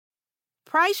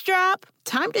Price drop?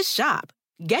 Time to shop.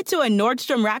 Get to a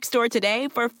Nordstrom Rack store today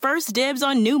for first dibs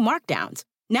on new markdowns.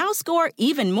 Now score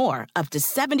even more, up to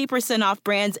 70% off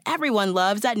brands everyone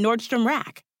loves at Nordstrom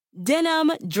Rack.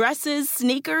 Denim, dresses,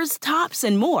 sneakers, tops,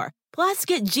 and more. Plus,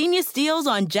 get genius deals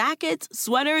on jackets,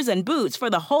 sweaters, and boots for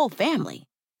the whole family.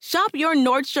 Shop your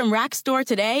Nordstrom Rack store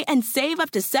today and save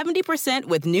up to 70%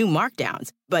 with new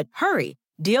markdowns. But hurry,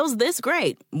 deals this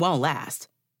great won't last.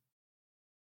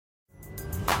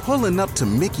 Pulling up to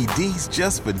Mickey D's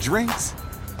just for drinks?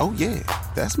 Oh yeah,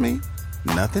 that's me.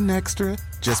 Nothing extra,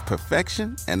 just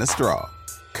perfection and a straw.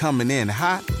 Coming in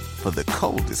hot for the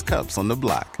coldest cups on the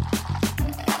block.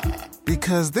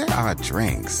 Because there are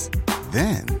drinks.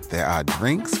 Then there are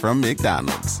drinks from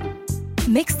McDonald's.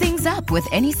 Mix things up with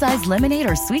any size lemonade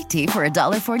or sweet tea for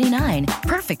 $1.49.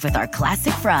 Perfect with our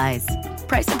classic fries.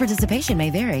 Price and participation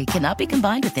may vary. Cannot be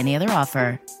combined with any other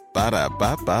offer.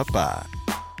 Ba-da-ba-ba-ba.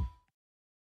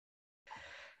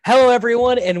 Hello,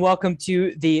 everyone, and welcome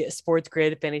to the Sports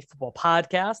Creative Fantasy Football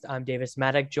Podcast. I'm Davis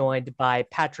Maddock, joined by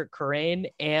Patrick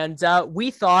Kerrane, and we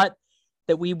thought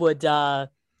that we would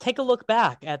take a look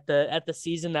back at the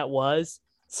season that was,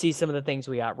 see some of the things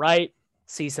we got right,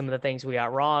 see some of the things we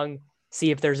got wrong,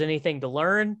 see if there's anything to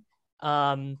learn.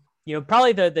 Probably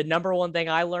the number one thing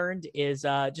I learned is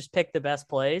just pick the best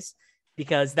plays,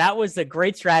 because that was a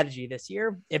great strategy this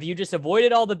year. If you just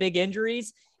avoided all the big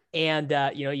injuries, and,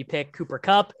 you pick Cooper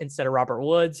Kupp instead of Robert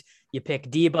Woods, you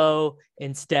pick Debo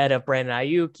instead of Brandon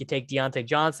Ayuk, you take Deontay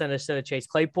Johnson instead of Chase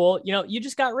Claypool, you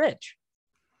just got rich.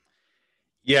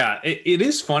 Yeah, it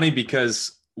is funny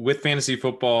because with fantasy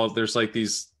football, there's like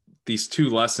these two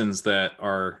lessons that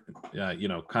are,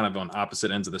 kind of on opposite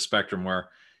ends of the spectrum, where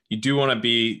you do want to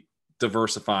be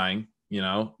diversifying,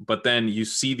 but then you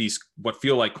see these, what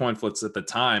feel like coin flips at the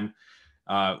time.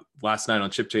 Last night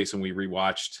on Chip Chase, and we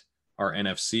rewatched our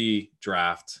NFC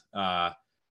draft,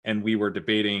 and we were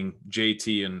debating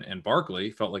JT and Barkley.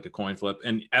 Felt like a coin flip.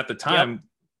 And at the time, yep,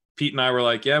 Pete and I were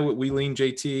like, yeah, we lean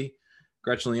JT.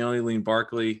 Gretchen Leone leaned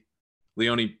Barkley.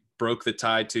 Leone broke the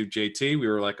tie to JT. We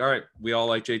were like, all right, we all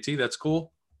like JT. That's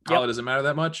cool. Probably doesn't matter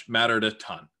that much. Mattered a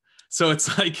ton. So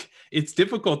it's like, it's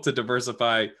difficult to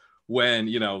diversify when,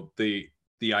 the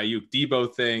Ayuk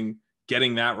Debo thing,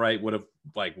 getting that right would have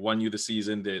like won you the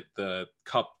season. The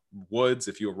Kupp Woods,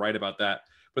 if you were right about that.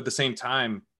 But at the same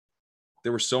time,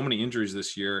 there were so many injuries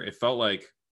this year. It felt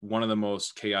like one of the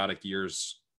most chaotic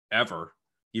years ever,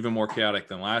 even more chaotic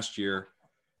than last year.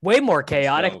 Way more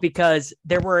chaotic, because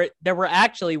there were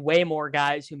actually way more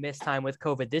guys who missed time with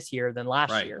COVID this year than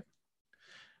last year.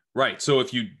 Right. So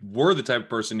if you were the type of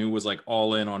person who was like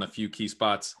all in on a few key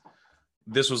spots,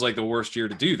 this was like the worst year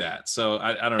to do that. So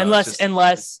I don't know.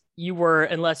 Unless you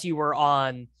were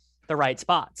on the right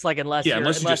spots, unless you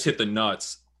just hit the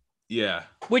nuts. Yeah.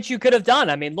 Which you could have done.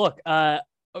 I mean, look, I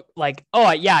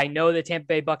know the Tampa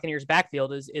Bay Buccaneers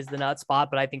backfield is the nut spot,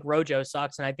 but I think Rojo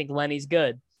sucks, and I think Lenny's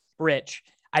good. Rich.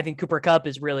 I think Cooper Kupp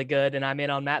is really good, and I'm in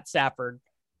on Matt Stafford.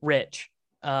 Rich.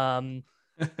 I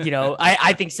think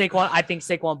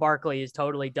Saquon Barkley is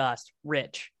totally dust.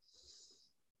 Rich.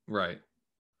 Right.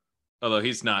 Although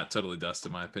he's not totally dust,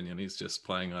 in my opinion. He's just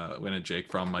playing win a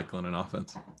Jake from Michael in an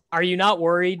offense. Are you not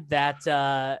worried that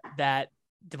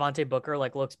Devontae Booker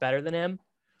looks better than him?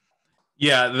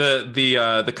 Yeah,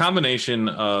 the combination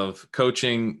of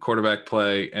coaching, quarterback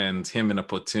play, and him in a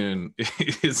platoon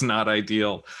is not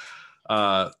ideal.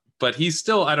 But he's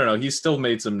still, I don't know, he's still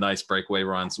made some nice breakaway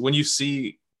runs. When you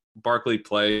see Barkley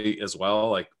play as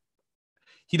well,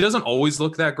 he doesn't always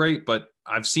look that great, but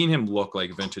I've seen him look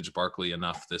like vintage Barkley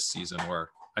enough this season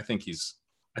where I think he's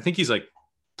like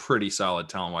pretty solid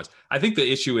talent wise. I think the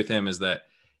issue with him is that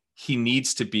he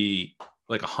needs to be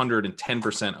like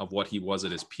 110% of what he was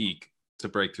at his peak to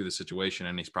break through the situation.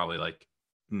 And he's probably like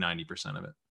 90% of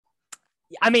it.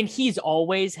 I mean, he's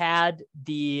always had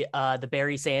the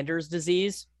Barry Sanders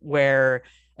disease, where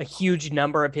a huge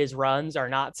number of his runs are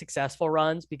not successful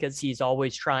runs because he's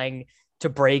always trying to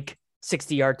break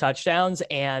 60-yard touchdowns.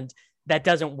 And that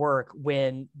doesn't work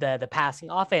when the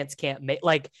passing offense can't make,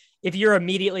 if you're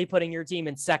immediately putting your team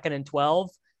in 2nd and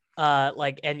 12,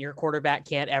 and your quarterback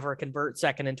can't ever convert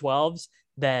 2nd and 12s,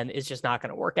 then it's just not going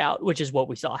to work out, which is what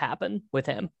we saw happen with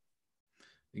him.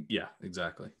 Yeah,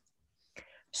 exactly.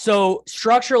 So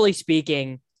structurally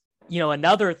speaking,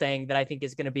 another thing that I think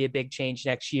is going to be a big change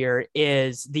next year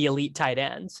is the elite tight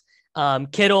ends.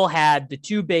 Kittle had the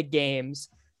 2 big games.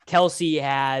 Kelsey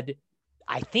had,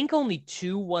 I think, only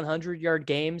 2 100-yard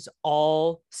games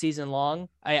all season long,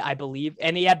 I believe.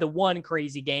 And he had the one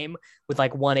crazy game with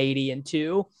 180 and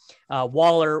 2.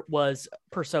 Waller was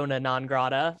persona non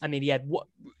grata. I mean,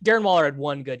 Darren Waller had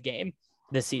one good game.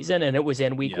 this season, and it was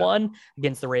in week 1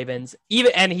 against the Ravens.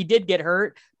 And he did get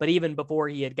hurt, but even before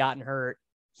he had gotten hurt,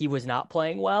 he was not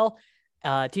playing well.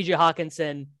 TJ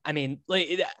Hawkinson, I mean,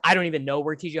 I don't even know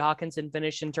where TJ Hawkinson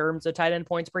finished in terms of tight end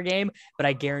points per game, but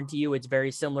I guarantee you it's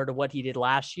very similar to what he did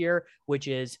last year, which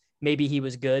is maybe he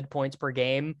was good points per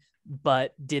game,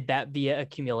 but did that via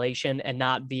accumulation and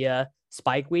not via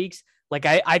spike weeks. Like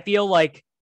I feel like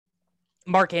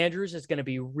Mark Andrews is going to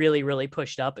be really, really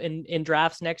pushed up in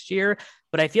drafts next year,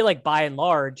 but I feel like by and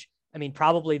large, I mean,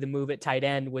 probably the move at tight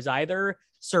end was either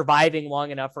surviving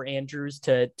long enough for Andrews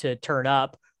to turn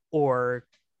up, or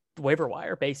waiver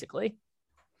wire, basically.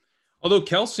 Although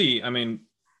Kelsey, I mean,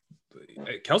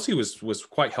 Kelsey was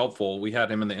quite helpful. We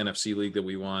had him in the NFC league that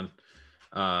we won.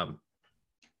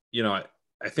 You know,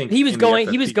 I think he was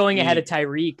going ahead of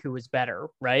Tyreek, who was better,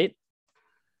 right?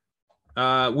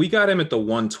 We got him at the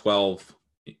 112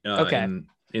 in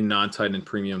non-tight end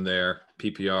premium there,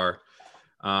 PPR.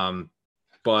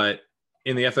 But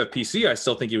in the FFPC, I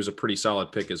still think he was a pretty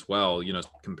solid pick as well, you know,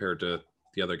 compared to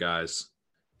the other guys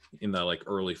in the like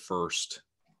early first.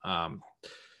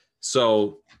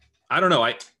 So I don't know.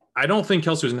 I don't think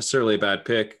Kelsey was necessarily a bad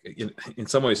pick. In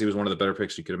some ways, he was one of the better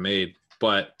picks you could have made.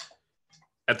 But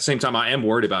at the same time, I am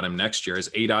worried about him next year. His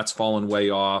ADOT's fallen way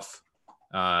off.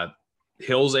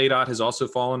 Hill's ADOT has also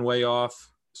fallen way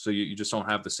off. So you just don't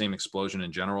have the same explosion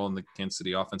in general in the Kansas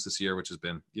City offense this year, which has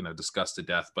been, you know, discussed to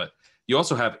death. But you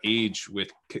also have age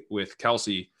with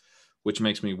Kelsey, which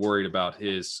makes me worried about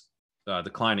his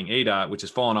declining ADOT, which has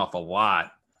fallen off a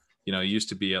lot. You know, he used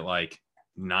to be at like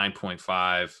 9.5.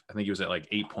 I think he was at like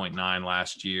 8.9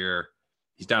 last year.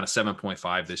 He's down to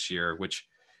 7.5 this year, which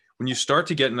when you start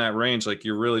to get in that range, like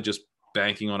you're really just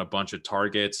banking on a bunch of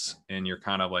targets and you're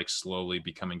kind of like slowly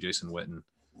becoming Jason Witten.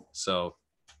 So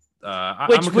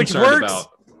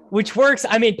which works.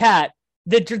 I mean, Pat,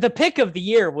 the pick of the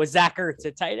year was Zach Ertz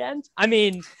at tight end. I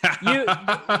mean, you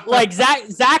like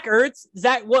Zach Ertz.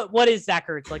 What is Zach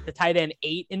Ertz, like the tight end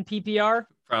 8 in PPR?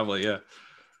 Probably, yeah.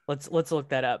 Let's look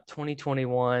that up.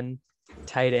 2021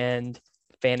 tight end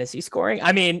fantasy scoring.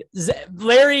 I mean, Zach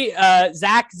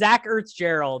Ertz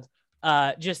Gerald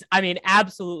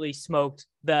absolutely smoked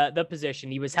the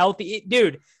position. He was healthy,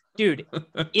 dude.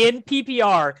 In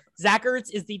PPR, Zach Ertz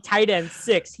is the tight end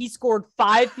 6. He scored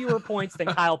 5 fewer points than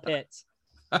Kyle Pitts.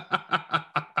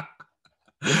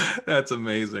 That's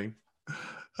amazing.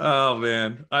 Oh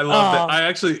man, I love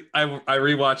that. I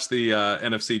rewatched the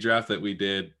NFC draft that we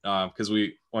did because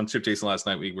we on Chip Jason last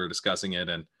night we were discussing it,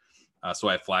 and so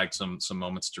I flagged some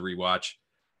moments to rewatch.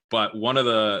 But one of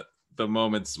the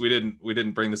moments we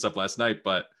didn't bring this up last night,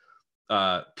 but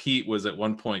Pete was at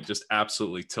one point just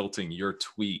absolutely tilting your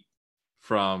tweet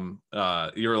from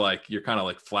you're kind of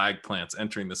like flag plants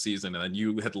entering the season, and then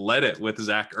you had led it with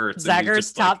Zach Ertz. Zach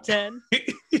Ertz top 10.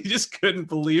 He just couldn't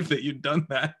believe that you'd done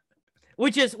that.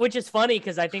 Which is funny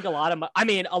because I think a lot of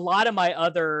my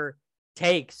other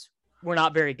takes were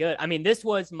not very good. I mean, this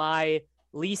was my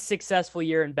least successful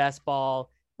year in best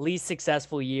ball, least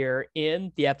successful year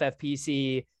in the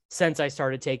FFPC since I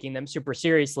started taking them super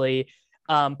seriously.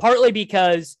 Partly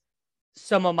because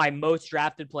some of my most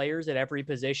drafted players at every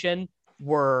position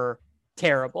were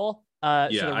terrible. I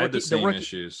had the same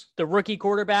issues. The rookie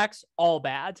quarterbacks, all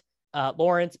bad.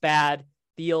 Lawrence, bad.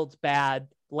 Fields, bad.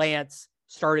 Lance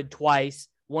started twice.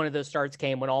 One of those starts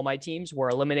came when all my teams were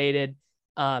eliminated.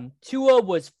 Tua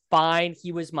was fine.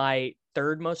 He was my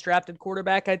third most drafted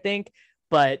quarterback, I think.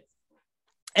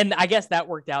 And I guess that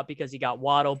worked out because he got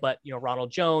Waddle, but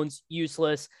Ronald Jones,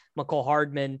 useless. McCole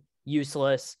Hardman,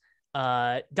 useless.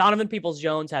 Donovan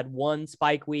Peoples-Jones had one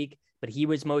spike week, but he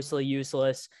was mostly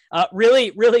useless.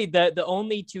 Really, the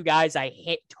only two guys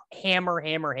I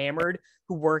hammered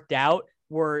who worked out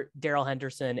were Darrell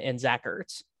Henderson and Zach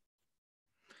Ertz.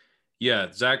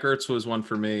 Yeah, Zach Ertz was one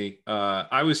for me.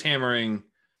 I was hammering.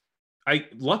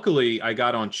 Luckily I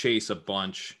got on Chase a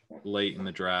bunch late in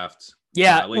the draft.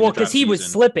 Yeah, because he was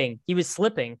slipping.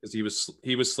 Because he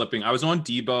was slipping. I was on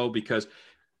Debo because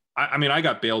I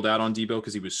got bailed out on Debo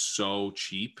because he was so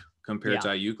cheap compared to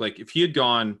Ayuk. Like if he had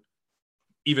gone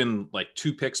even like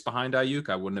 2 picks behind Ayuk,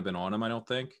 I wouldn't have been on him, I don't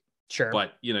think. Sure.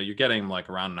 But you're getting him like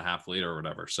a round and a half later or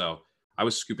whatever. So I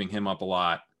was scooping him up a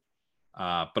lot.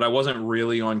 But I wasn't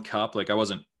really on Kupp. Like I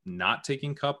wasn't not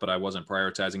taking Kupp, but I wasn't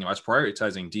prioritizing him. I was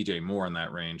prioritizing DJ Moore in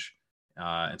that range.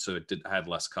 And so I had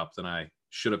less Kupp than I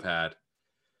should have had.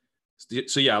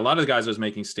 So yeah, a lot of the guys I was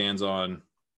making stands on,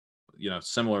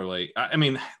 similarly. I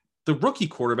mean, the rookie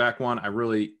quarterback one, I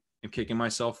really am kicking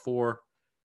myself for.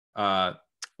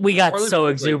 We got so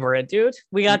exuberant, dude.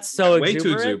 We got so way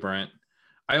too exuberant.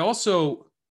 I also,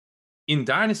 in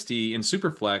Dynasty, in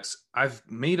Superflex, I've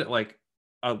made it like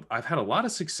I've had a lot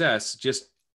of success just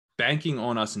banking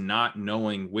on us not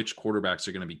knowing which quarterbacks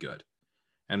are going to be good.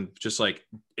 And just like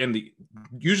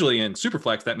usually in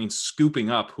Superflex, that means scooping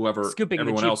up whoever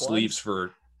everyone else leaves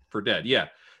for dead. Yeah.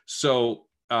 So,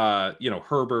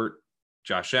 Herbert,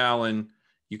 Josh Allen,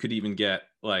 you could even get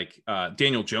like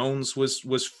Daniel Jones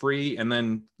was free and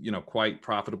then, quite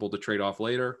profitable to trade off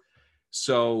later.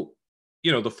 So,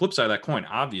 the flip side of that coin,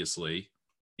 obviously,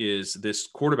 is this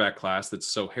quarterback class that's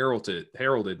so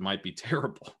heralded might be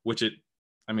terrible, which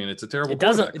it's a terrible. It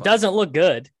doesn't look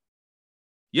good.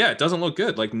 Yeah, it doesn't look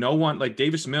good. Like no one, like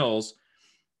Davis Mills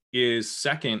is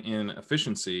second in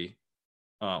efficiency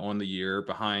on the year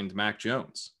behind Mac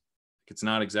Jones. It's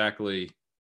not exactly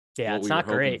what we were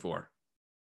hoping for.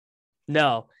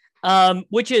 No,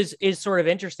 which is sort of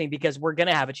interesting because we're going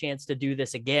to have a chance to do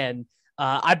this again.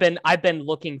 I've been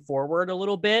looking forward a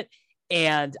little bit,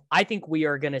 and I think we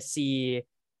are going to see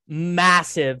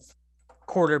massive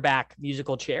quarterback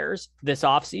musical chairs this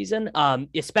offseason,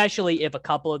 especially if a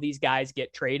couple of these guys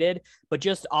get traded. But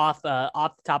just off the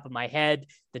top of my head,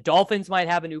 the Dolphins might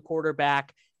have a new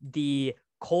quarterback. The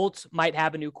Colts might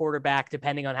have a new quarterback,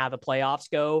 depending on how the playoffs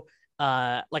go.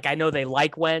 I know they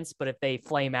like Wentz, but if they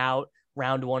flame out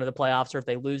round one of the playoffs, or if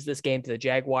they lose this game to the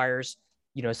Jaguars,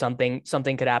 something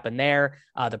could happen there.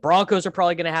 The Broncos are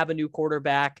probably going to have a new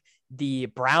quarterback. The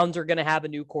Browns are going to have a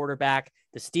new quarterback.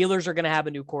 The Steelers are going to have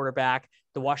a new quarterback.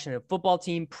 The Washington football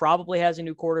team probably has a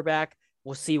new quarterback.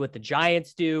 We'll see what the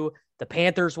Giants do. The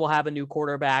Panthers will have a new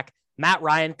quarterback. Matt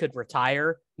Ryan could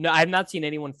retire. No, I've not seen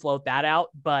anyone float that out,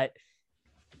 but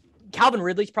Calvin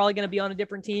Ridley's probably going to be on a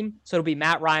different team. So it'll be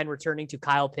Matt Ryan returning to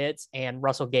Kyle Pitts and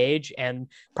Russell Gage and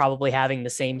probably having the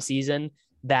same season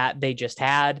that they just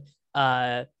had.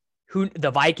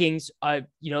 The Vikings,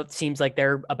 it seems like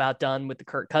they're about done with the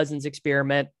Kirk Cousins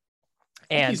experiment.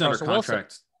 And he's under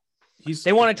contract.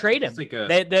 They want to trade him.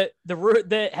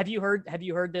 Have you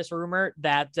heard this rumor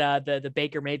that the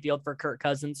Baker Mayfield for Kirk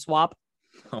Cousins swap?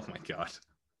 Oh my God.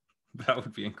 That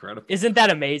would be incredible. Isn't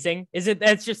that amazing?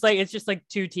 It's just like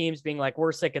two teams being like,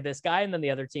 we're sick of this guy. And then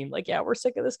the other team like, yeah, we're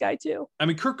sick of this guy too.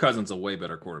 Kirk Cousins is a way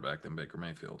better quarterback than Baker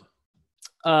Mayfield.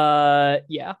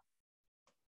 Yeah,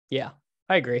 I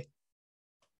agree.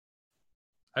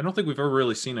 I don't think we've ever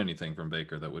really seen anything from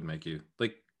Baker that would make you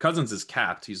like. Cousins is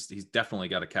capped. He's definitely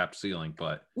got a capped ceiling,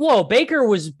 but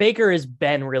Baker has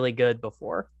been really good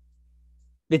before.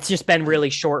 It's just been really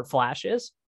short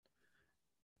flashes.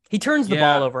 He turns the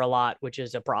ball over a lot, which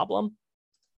is a problem.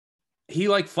 He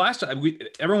flashed.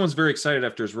 Everyone's very excited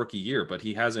after his rookie year, but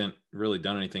he hasn't really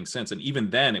done anything since. And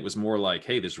even then, it was more like,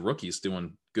 hey, this rookie's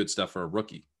doing good stuff for a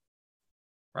rookie,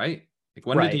 right? Like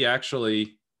when did he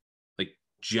actually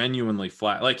genuinely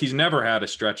flat? Like he's never had a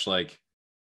stretch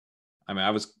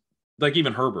I was like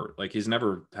even Herbert, he's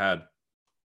never had,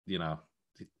 he's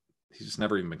just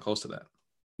never even been close to that.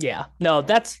 Yeah, no,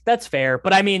 that's fair.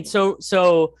 But I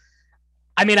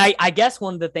guess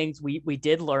one of the things we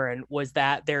did learn was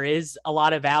that there is a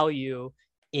lot of value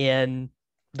in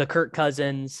the Kirk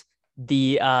Cousins,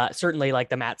 the certainly like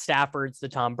the Matt Staffords, the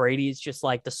Tom Brady's, just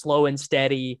like the slow and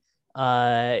steady,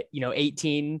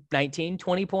 18, 19,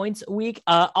 20 points a week.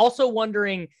 Also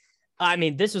wondering,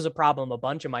 this was a problem a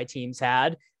bunch of my teams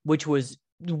had, which was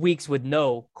weeks with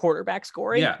no quarterback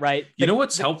scoring. Yeah. Right. You know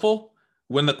what's helpful?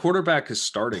 When the quarterback is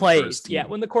starting. Plays. Yeah.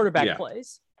 When the quarterback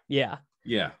plays. Yeah.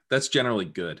 Yeah. That's generally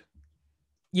good.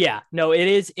 Yeah. No, it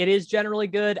is generally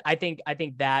good. I think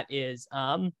that is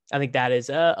a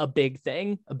big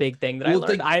thing that I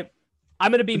learned.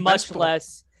 I'm going to be much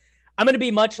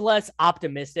less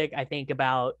optimistic, I think,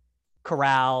 about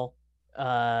Corral,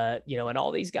 and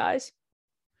all these guys.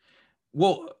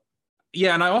 Well,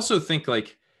 yeah. And I also think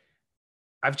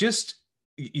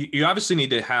you obviously need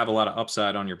to have a lot of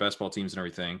upside on your best ball teams and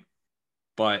everything,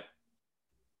 but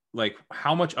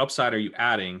how much upside are you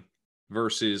adding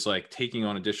versus taking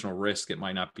on additional risk that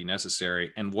might not be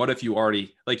necessary? And what if you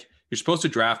already you're supposed to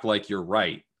draft you're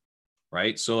right?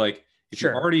 So if you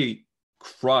already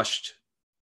crushed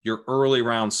your early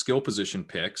round skill position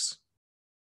picks,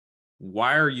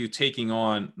 why are you taking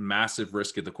on massive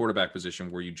risk at the quarterback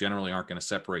position where you generally aren't going to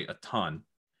separate a ton?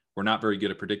 We're not very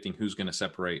good at predicting who's going to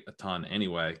separate a ton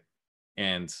anyway.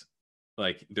 And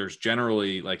there's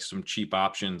generally some cheap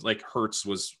options. Hurts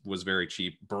was very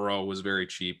cheap. Burrow was very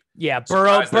cheap. Yeah.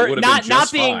 Burrow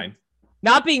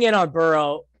not being in on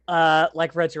Burrow,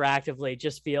 retroactively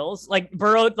just feels like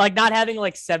Burrow, not having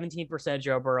 17%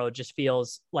 Joe Burrow just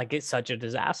feels like it's such a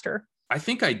disaster. I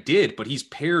think I did, but he's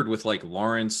paired with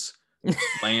Lawrence,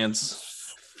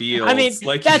 Lance, Fields. I mean,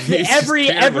 like that's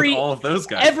every all of those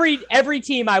guys. Every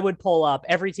team I would pull up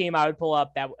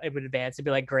that it would advance and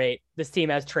be like, great, this team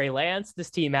has Trey Lance, this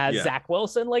team has Zach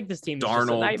Wilson, like this team is just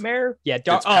a nightmare. Yeah,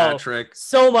 Patrick.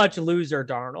 So much loser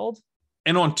Darnold.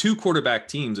 And on 2 quarterback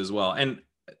teams as well. And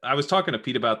I was talking to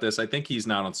Pete about this. I think he's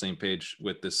not on the same page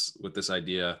with this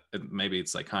idea. Maybe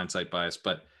it's like hindsight bias,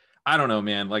 but I don't know,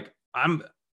 man. Like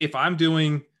if I'm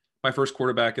doing my first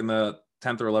quarterback in the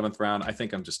 10th or 11th round, I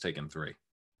think I'm just taking 3.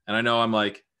 And I know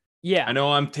I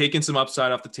know I'm taking some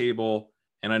upside off the table.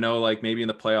 And I know like maybe in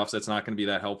the playoffs, that's not going to be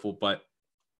that helpful, but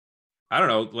I don't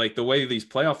know, like the way these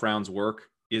playoff rounds work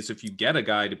is if you get a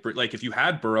guy to, like if you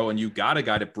had Burrow and you got a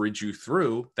guy to bridge you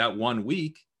through that 1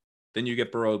 week, then you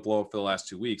get Burrow to blow up for the last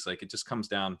 2 weeks. Like it just comes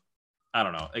down. I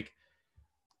don't know. Like,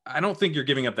 I don't think you're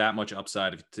giving up that much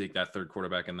upside if you take that 3rd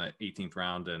quarterback in the 18th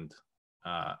round. And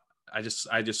I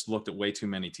just looked at way too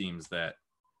many teams that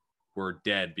were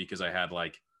dead because I had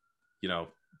like,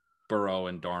 Burrow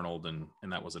and Darnold and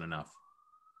that wasn't enough.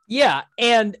 Yeah.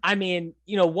 And I mean,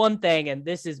 one thing, and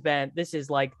this is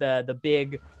like the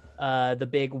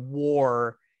big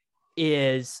war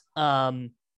is,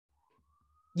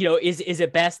 is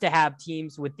it best to have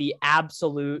teams with the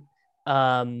absolute,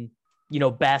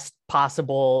 best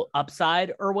possible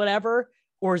upside or whatever?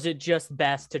 Or is it just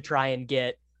best to try and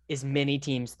get as many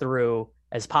teams through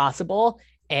as possible?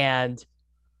 And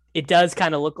it does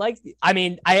kind of look like,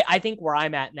 I think where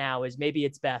I'm at now is maybe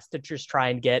it's best to just try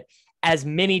and get as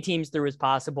many teams through as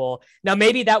possible. Now,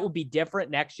 maybe that will be different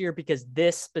next year because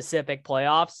this specific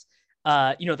playoffs,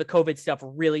 the COVID stuff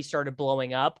really started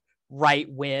blowing up right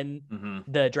when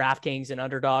the DraftKings and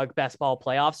Underdog Best Ball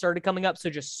playoffs started coming up. So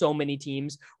just so many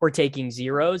teams were taking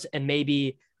zeros, and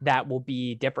maybe that will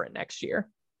be different next year.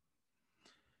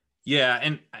 Yeah.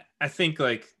 And I think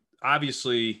like,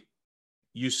 obviously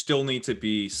you still need to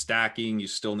be stacking. You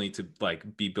still need to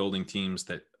like be building teams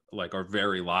that like are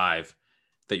very live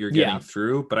that you're getting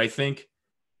through. But I think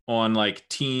on like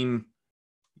team,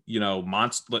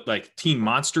 team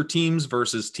monster teams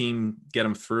versus team get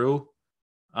them through,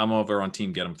 I'm over on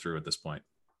team get them through at this point.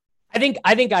 I think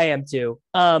I am too.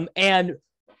 And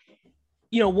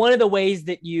one of the ways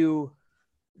that you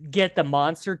get the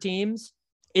monster teams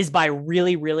is by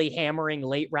really, really hammering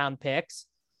late round picks,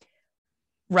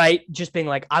 right? Just being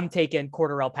like, I'm taking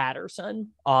Cordarrelle Patterson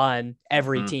on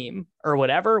every team or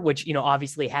whatever, which,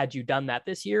 obviously had you done that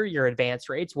this year, your advance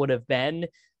rates would have been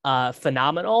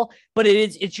phenomenal, but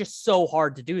it's just so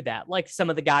hard to do that. Like some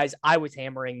of the guys I was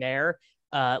hammering there,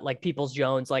 like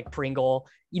Peoples-Jones, like Pringle,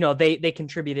 they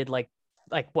contributed like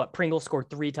what, Pringle scored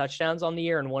 3 touchdowns on the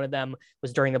year, and one of them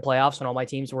was during the playoffs when all my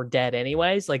teams were dead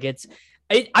anyways. Like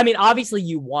obviously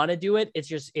you want to do it. It's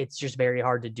just very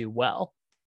hard to do well.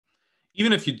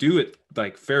 Even if you do it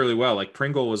like fairly well, like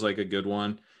Pringle was like a good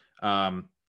one.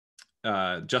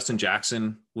 Justin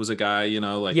Jackson was a guy,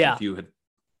 if you had,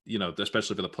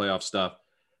 especially for the playoff stuff.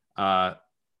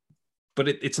 But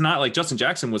it's not like Justin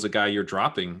Jackson was a guy you're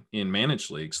dropping in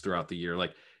managed leagues throughout the year.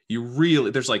 Like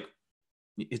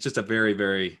it's just a very,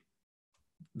 very,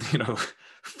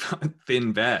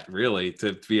 thin bet really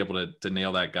to be able to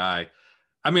nail that guy.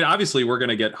 I mean, obviously we're going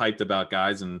to get hyped about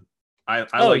guys, and I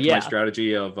like my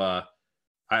strategy of,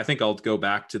 I think I'll go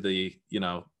back to the,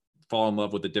 fall in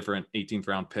love with a different 18th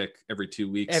round pick every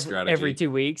 2 weeks strategy. Every 2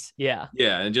 weeks. Yeah.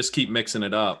 Yeah. And just keep mixing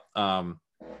it up.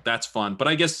 That's fun. But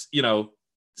I guess,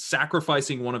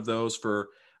 sacrificing one of those for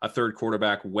a 3rd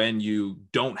quarterback when you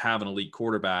don't have an elite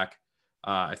quarterback,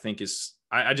 I think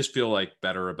I just feel like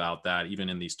better about that even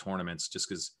in these tournaments, just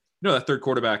because, that 3rd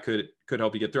quarterback could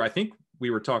help you get through. I think we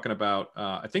were talking about,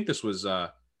 I think this was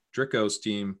Dricko's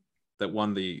team that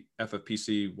won the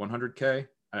FFPC 100K.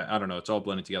 I don't know. It's all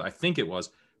blended together. I think it was,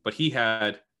 but he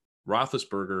had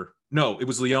Roethlisberger. No, it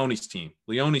was Leone's team.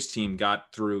 Leone's team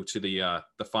got through to the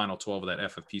final 12 of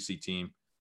that FFPC team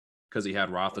because he had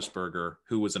Roethlisberger,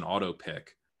 who was an auto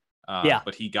pick.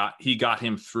 But he got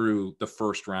him through the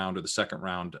first round or the second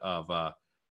round of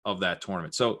that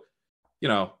tournament. So,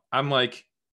 I'm like,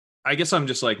 I guess I'm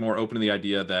just like more open to the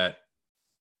idea that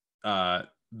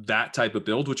that type of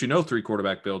build, which 3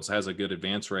 quarterback builds has a good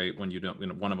advance rate when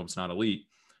one of them's not elite.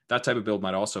 That type of build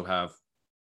might also have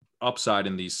upside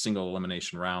in these single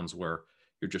elimination rounds where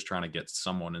you're just trying to get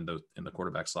someone in the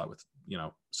quarterback slot with,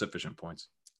 sufficient points.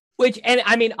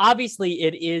 Obviously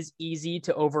it is easy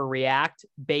to overreact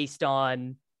based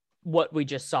on what we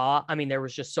just saw. I mean, there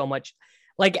was just so much,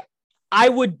 like, I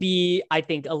would be, I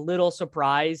think, a little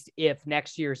surprised if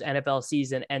next year's NFL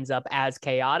season ends up as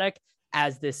chaotic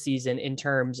as this season in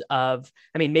terms of,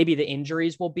 maybe the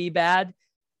injuries will be bad.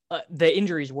 The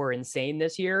injuries were insane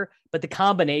this year, but the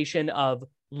combination of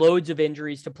loads of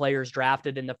injuries to players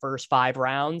drafted in the first 5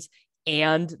 rounds,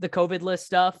 and the COVID list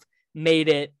stuff made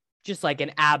it just like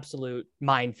an absolute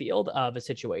minefield of a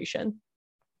situation.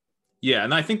 Yeah.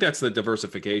 And I think that's the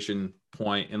diversification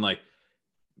point. And like,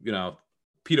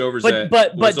 Pete Overzet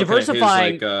but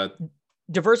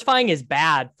diversifying is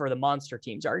bad for the monster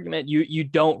teams argument. You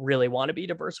don't really want to be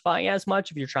diversifying as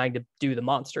much if you're trying to do the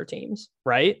monster teams,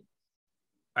 right?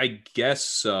 I guess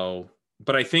so.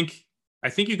 But I think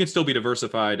you can still be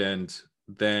diversified and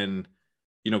then,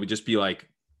 we just be like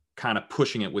kind of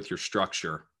pushing it with your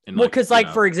structure. And because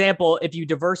for example, if you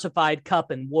diversified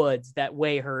Cup and Woods, that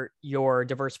way hurt your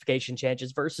diversification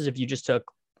chances versus if you just took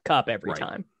Cup every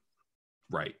time.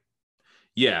 Right.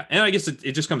 Yeah. And I guess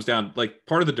it just comes down, like,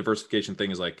 part of the diversification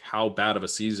thing is like, how bad of a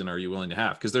season are you willing to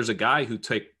have? Because there's a guy who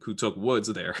took Woods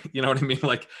there. You know what I mean?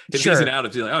 Like, it's easy out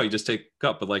if you're like, oh, you just take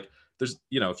Cup. But like, there's,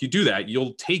 if you do that,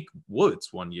 you'll take Woods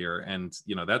one year. And,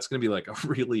 that's going to be like a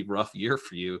really rough year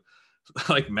for you,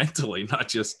 like mentally, not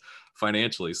just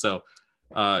financially. So,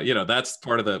 that's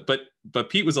part of but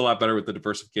Pete was a lot better with the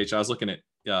diversification. I was looking at,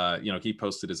 he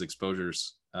posted his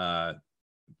exposures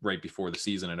right before the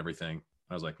season and everything.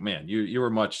 I was like, man, you were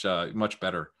much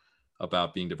better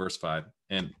about being diversified,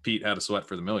 and Pete had a sweat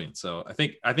for the million. So I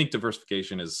think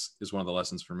diversification is one of the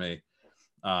lessons for me,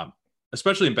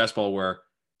 especially in best ball where,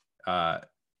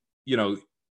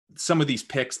 some of these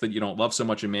picks that you don't love so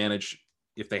much and manage,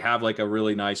 if they have like a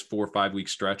really nice 4 or 5 week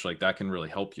stretch, like that can really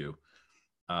help you.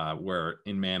 Where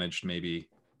in managed, maybe,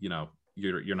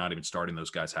 you're not even starting those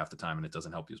guys half the time and it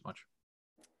doesn't help you as much.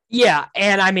 Yeah.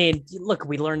 And I mean, look,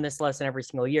 we learn this lesson every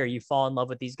single year. You fall in love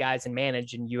with these guys and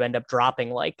manage, and you end up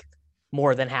dropping like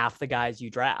more than half the guys you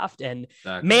draft. And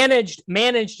managed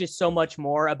is so much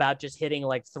more about just hitting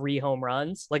like 3 home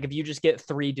runs. Like if you just get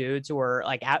 3 dudes who are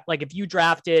like if you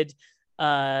drafted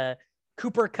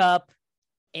Cooper Kupp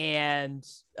and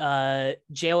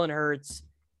Jalen Hurts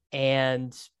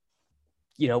and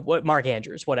what, Mark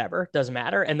Andrews, whatever, doesn't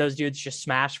matter. And those dudes just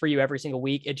smash for you every single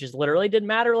week. It just literally didn't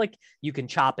matter. Like you can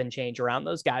chop and change around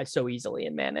those guys so easily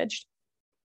and managed.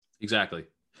 Exactly.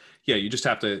 Yeah. You just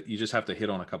have to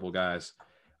hit on a couple of guys.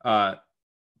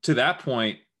 To that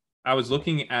point, I was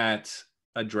looking at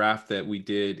a draft that we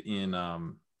did in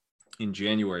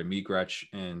January, me, Gretch,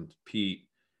 and Pete.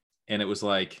 And it was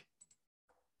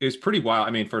pretty wild. I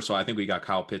mean, first of all, I think we got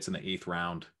Kyle Pitts in the 8th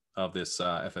round of this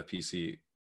FFPC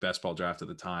best ball draft at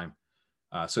the time.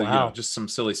 So, just some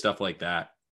silly stuff like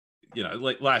that,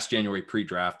 like last January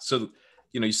pre-draft. So,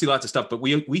 you see lots of stuff, but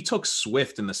we took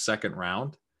Swift in the 2nd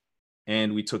round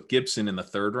and we took Gibson in the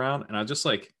 3rd round. And I was just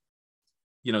like,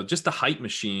 just the hype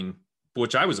machine,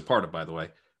 which I was a part of, by the way,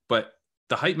 but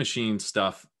the hype machine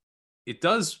stuff, it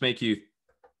does make you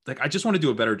like, I just want to do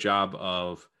a better job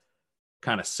of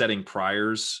kind of setting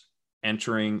priors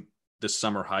entering the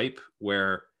summer hype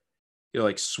where,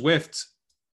 like Swift,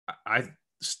 I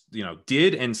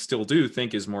did and still do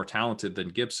think is more talented than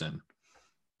Gibson,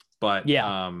 but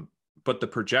the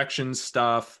projection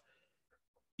stuff,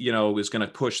 is going to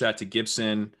push that to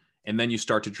Gibson. And then you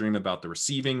start to dream about the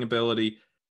receiving ability.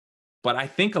 But I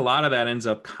think a lot of that ends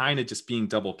up kind of just being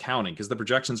double counting because the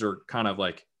projections are kind of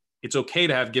like, it's okay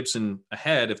to have Gibson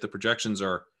ahead if the projections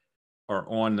are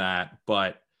on that.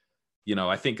 But,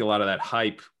 I think a lot of that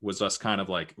hype was us kind of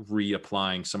like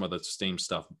reapplying some of the same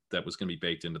stuff that was going to be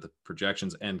baked into the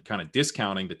projections and kind of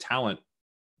discounting the talent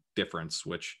difference,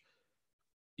 which,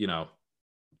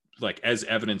 like as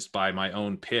evidenced by my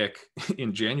own pick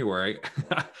in January,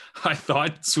 I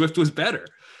thought Swift was better.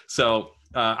 So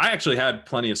I actually had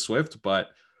plenty of Swift, but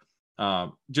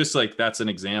just like that's an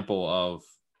example of,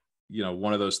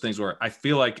 one of those things where I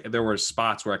feel like there were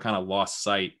spots where I kind of lost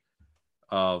sight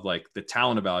of like the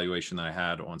talent evaluation that I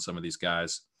had on some of these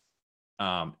guys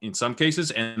in some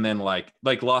cases, and then like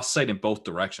lost sight in both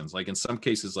directions. Like in some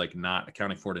cases, like not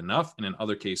accounting for it enough. And in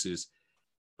other cases,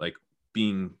 like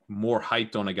being more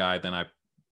hyped on a guy than I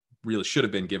really should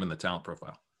have been given the talent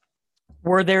profile.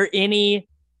 Were there any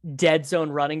dead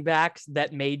zone running backs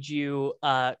that made you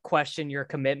question your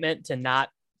commitment to not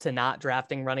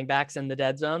drafting running backs in the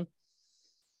dead zone?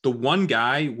 The one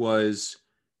guy was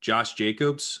Josh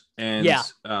Jacobs, and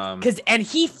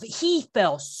he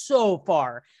fell so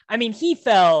far. I mean, he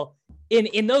fell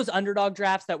in those underdog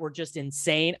drafts that were just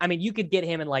insane. I mean, you could get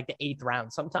him in like the 8th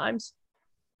round sometimes.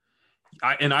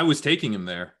 I was taking him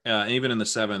there, even in the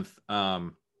 7th. I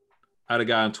had a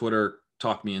guy on Twitter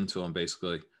talk me into him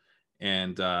basically,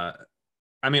 and I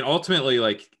mean, ultimately,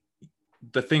 like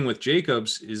the thing with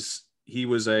Jacobs is he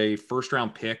was a 1st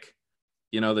round pick.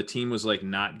 The team was like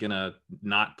not gonna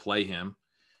not play him.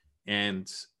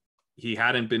 And he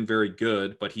hadn't been very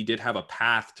good, but he did have a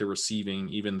path to receiving,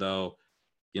 even though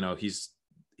he's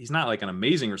not like an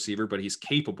amazing receiver, but he's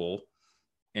capable.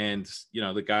 And,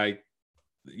 the guy,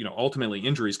 ultimately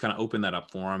injuries kind of open that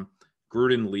up for him.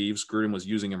 Gruden leaves. Gruden was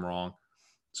using him wrong.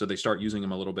 So they start using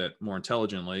him a little bit more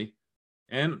intelligently.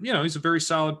 And, he's a very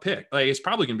solid pick. Like, it's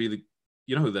probably going to be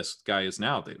you know who this guy is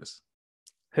now, Davis?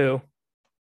 Who?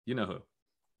 You know who?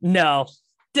 No.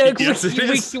 Yes, it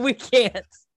is. We can't.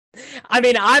 I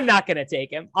mean, I'm not going to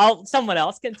take him. Someone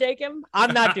else can take him.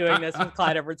 I'm not doing this with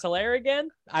Clyde Edwards-Helaire again.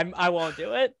 I won't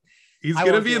do it. He's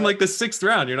going to be in like the 6th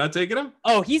round. You're not taking him?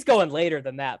 Oh, he's going later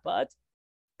than that, bud.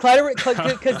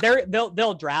 Because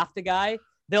they'll draft a guy.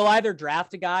 They'll either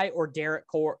draft a guy or Derek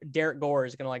Gore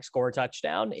is going to like score a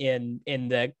touchdown in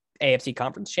the AFC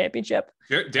Conference Championship.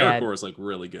 Derek Gore is like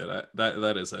really good.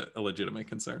 That is a legitimate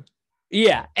concern.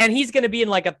 Yeah, and he's going to be in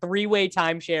like a 3-way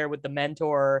timeshare with the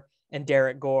mentor and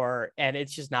Derek Gore, and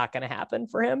it's just not going to happen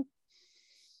for him.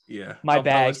 Yeah, I'll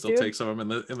probably still take some of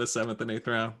them in the 7th and 8th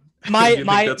round.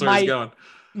 That's where he's going.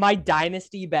 My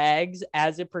dynasty bags,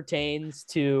 as it pertains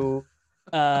to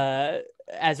Clyde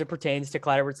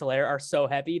Edwards-Helaire, are so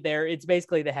heavy. It's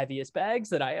basically the heaviest bags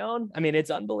that I own. I mean,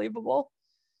 it's unbelievable.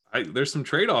 There's some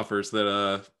trade offers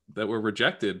that were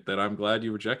rejected that I'm glad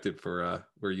you rejected for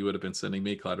where you would have been sending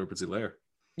me Clyde Edwards-Helaire.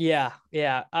 Yeah.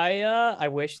 I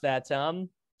wish that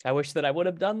I would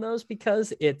have done those,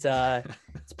 because it's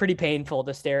pretty painful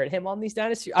to stare at him on these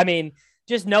dynasty. I mean,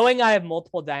 just knowing I have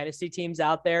multiple dynasty teams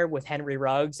out there with Henry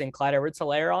Ruggs and Clyde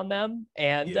Edwards-Helaire on them,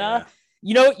 and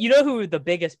you know who the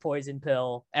biggest poison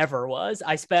pill ever was?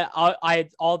 I had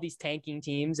all these tanking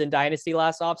teams in Dynasty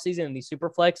last offseason in these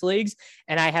super flex leagues,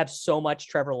 and I have so much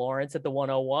Trevor Lawrence at the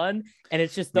 101, and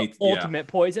it's just the ultimate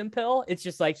poison pill. It's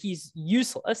just like he's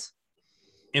useless.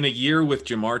 In a year with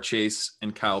Jamar Chase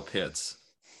and Kyle Pitts.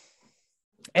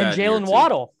 And Jalen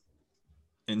Waddle.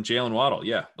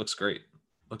 Yeah, looks great.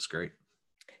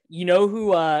 You know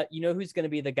who's going to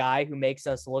be the guy who makes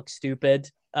us look stupid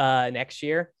next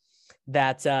year?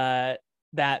 That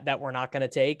we're not going to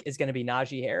take is going to be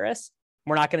Najee Harris.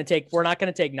 We're not going to take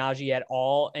Najee at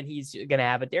all, and he's going to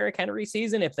have a Derrick Henry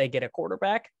season if they get a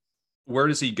quarterback. Where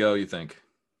does he go, you think?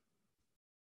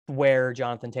 Where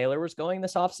Jonathan Taylor was going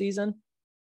this offseason?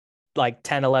 Like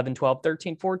 10, 11, 12,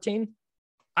 13, 14?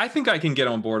 I think I can get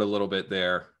on board a little bit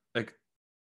there. Like,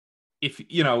 if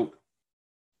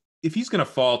he's going to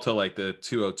fall to like the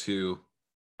 202,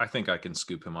 I think I can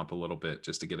scoop him up a little bit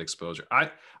just to get exposure.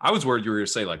 I was worried you were going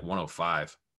to say like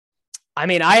 105. I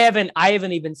mean, I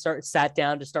haven't even sat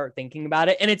down to start thinking about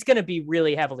it, and it's going to be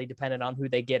really heavily dependent on who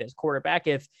they get as quarterback.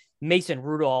 If Mason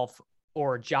Rudolph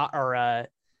or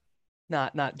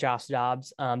not Josh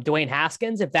Dobbs, Dwayne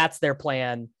Haskins, if that's their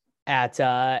plan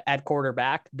at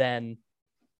quarterback, then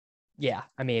yeah,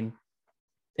 I mean,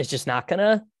 it's just no one's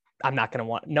going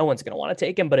to want to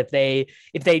take him. But if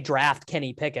they draft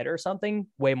Kenny Pickett or something,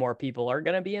 way more people are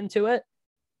going to be into it.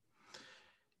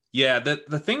 Yeah.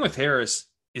 The thing with Harris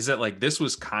is that like, this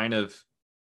was kind of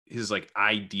his like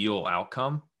ideal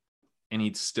outcome, and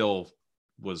he still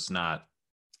was not.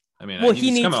 I mean,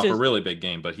 he's come off a really big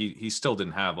game, but he still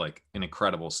didn't have like an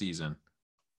incredible season.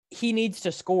 He needs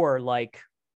to score like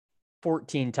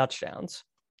 14 touchdowns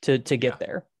to get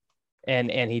there.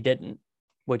 And he didn't,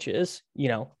 which is,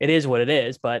 it is what it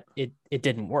is, but it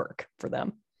didn't work for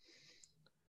them.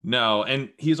 No. And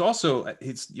he's also,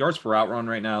 his yards per route run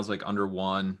right now is like under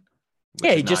 1.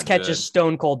 Yeah. He just catches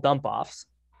stone cold dump offs.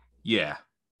 Yeah.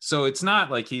 So it's not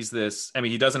like he's this, I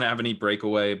mean, he doesn't have any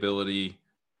breakaway ability.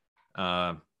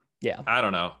 Yeah. I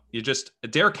don't know.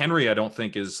 Derrick Henry, I don't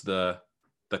think is the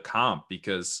comp,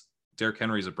 because Derrick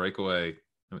Henry is a breakaway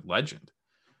legend,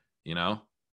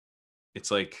 It's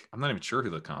like, I'm not even sure who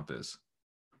the comp is.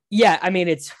 Yeah, I mean,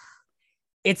 it's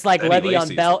like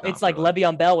Le'Veon Bell. It's like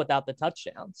Le'Veon Bell without the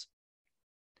touchdowns.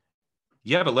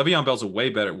 Yeah, but Le'Veon Bell's a way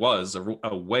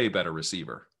better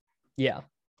receiver. Yeah.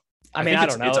 I mean, I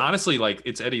don't know. It's honestly like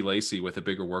it's Eddie Lacy with a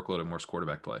bigger workload and more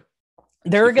quarterback play.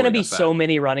 There are going to be so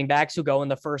many running backs who go in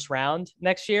the first round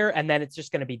next year, and then it's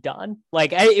just going to be done.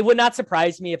 Like, it would not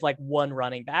surprise me if like one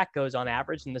running back goes on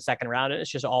average in the second round, and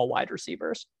it's just all wide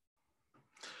receivers.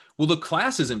 Well, the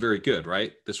class isn't very good,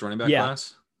 right? This running back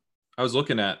class. I was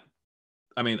looking at,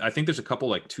 I mean, I think there's a couple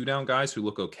like 2-down guys who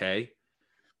look okay.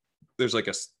 There's like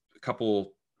a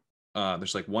couple,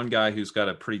 there's like one guy who's got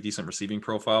a pretty decent receiving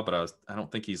profile, but I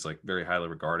don't think he's like very highly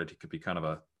regarded. He could be kind of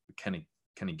a Kenny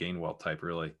Gainwell type,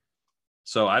 really.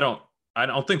 So I don't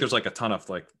think there's like a ton of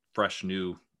like fresh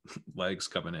new legs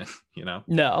coming in,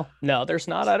 No, there's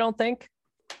not. I don't think.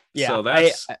 Yeah. So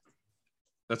that's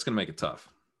going to make it tough.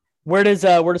 Where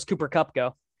does Cooper Kupp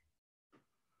go?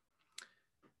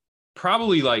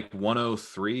 Probably like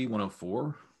 103,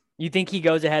 104. You think he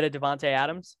goes ahead of Devontae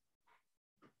Adams?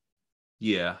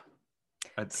 Yeah.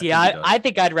 I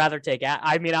think I'd rather take.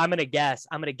 I'm gonna guess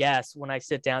when I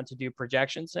sit down to do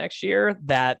projections next year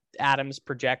that Adams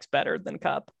projects better than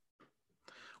Kupp.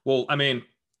 Well, I mean,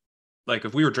 like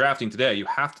if we were drafting today, you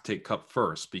have to take Kupp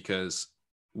first because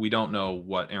we don't know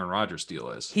what Aaron Rodgers' deal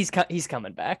is. He's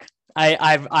coming back.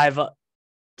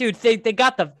 Dude, they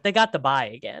got the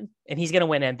bye again, and he's gonna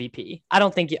win MVP. I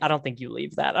don't think you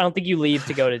leave that. I don't think you leave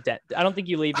to go to I don't think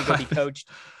you leave to go be coached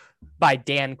by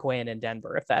Dan Quinn in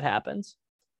Denver if that happens.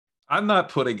 I'm not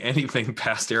putting anything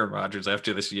past Aaron Rodgers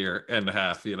after this year and a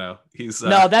half. He's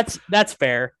no, that's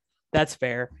fair. That's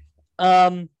fair.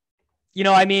 I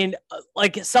mean,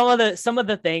 like some of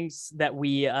the things that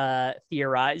we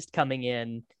theorized coming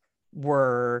in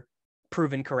were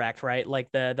proven correct, right?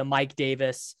 Like the Mike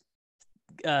Davis,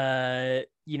 Melvin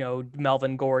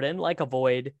Gordon, like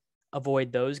avoid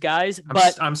those guys.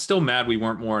 But I'm still mad we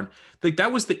weren't more. Like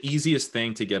that was the easiest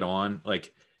thing to get on.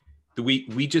 Like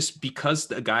we just, because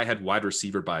the guy had wide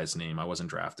receiver by his name, I wasn't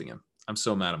drafting him. I'm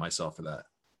so mad at myself for that,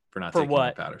 for not taking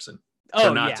Will Patterson.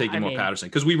 Taking Will Patterson,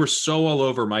 because we were so all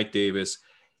over Mike Davis.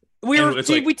 We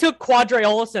took Quadre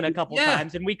Olsen a couple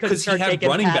times, and we couldn't start taking he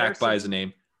had running Patterson back by his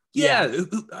name. Yeah,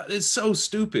 it's so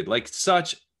stupid. Like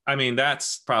that's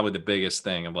probably the biggest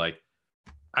thing. I'm like,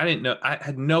 I didn't know. I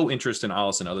had no interest in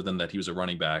Allison other than that he was a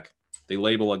running back. They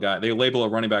label a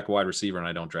running back wide receiver, and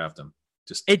I don't draft him.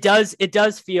 It does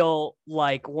feel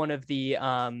like one of the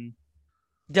all-time,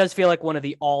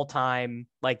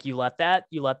 like you let that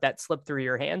slip through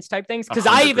your hands type things. Because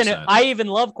I even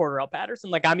love Cordarrelle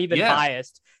Patterson. Like I'm even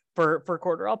biased for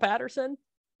Cordarrelle Patterson.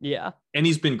 Yeah. And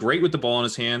he's been great with the ball in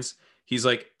his hands. He's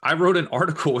like, I wrote an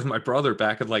article with my brother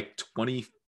back in like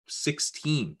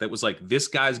 2016 that was like, this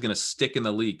guy's going to stick in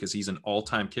the league because he's an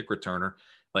all-time kick returner.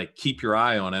 Like, keep your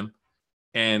eye on him.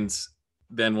 And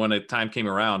then when the time came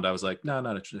around, I was like, no,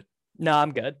 not interested. No,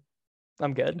 I'm good.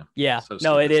 Yeah. So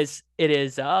no, it is.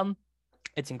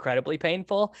 It's incredibly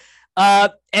painful.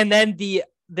 And then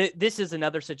this is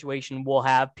another situation we'll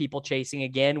have people chasing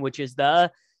again, which is they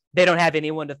don't have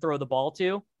anyone to throw the ball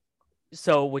to.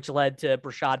 So, which led to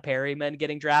Brashad Perryman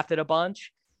getting drafted a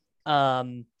bunch.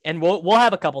 And we'll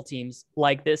have a couple teams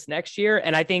like this next year.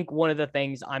 And I think one of the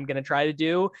things I'm going to try to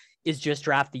do is just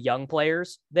draft the young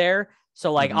players there.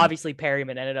 So obviously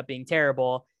Perryman ended up being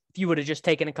terrible. If you would have just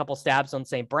taken a couple stabs on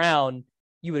St. Brown,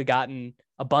 you would have gotten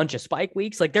a bunch of spike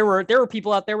weeks. Like there were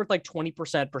people out there with like 20%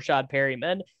 Brashad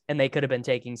Perryman, and they could have been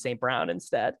taking St. Brown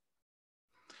instead.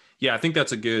 Yeah, I think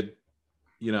that's a good,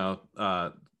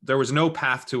 there was no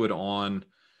path to it on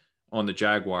the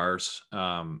Jaguars.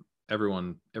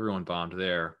 Everyone bombed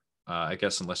there. I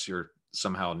guess unless you're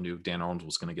somehow knew Dan Arnold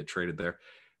was going to get traded there.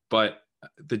 But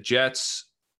the Jets,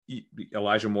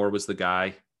 Elijah Moore was the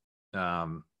guy.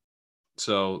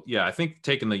 So yeah, I think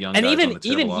taking the young guys and on the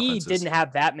even he offenses, didn't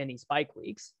have that many spike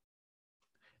weeks.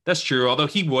 That's true. Although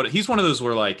he's one of those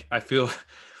where like I feel,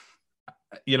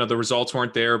 the results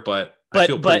weren't there, but I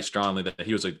feel pretty strongly that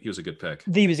he was a good pick.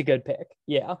 He was a good pick.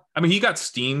 Yeah. I mean, he got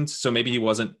steamed, so maybe he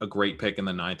wasn't a great pick in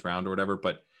the 9th round or whatever.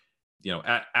 But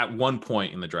at one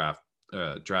point in the draft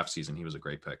season, he was a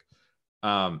great pick.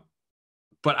 But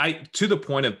to the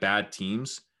point of bad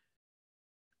teams,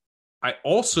 I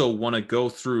also want to go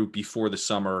through before the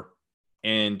summer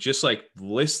and just like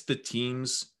list the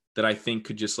teams that I think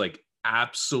could just like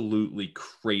absolutely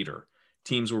crater.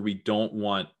 Teams where we don't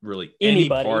want really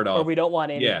anybody, any part of, or we don't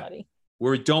want anybody. Yeah,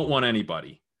 where we don't want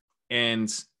anybody.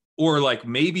 Or like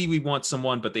maybe we want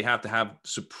someone, but they have to have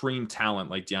supreme talent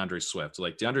like DeAndre Swift.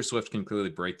 Like DeAndre Swift can clearly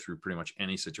break through pretty much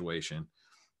any situation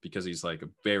because he's like a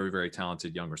very, very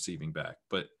talented young receiving back.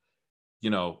 But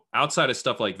outside of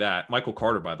stuff like that, Michael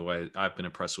Carter, by the way, I've been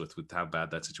impressed with how bad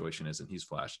that situation is, and he's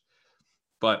flashed.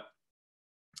 But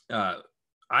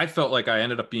I felt like I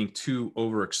ended up being too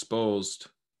overexposed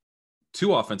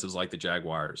to offenses like the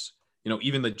Jaguars,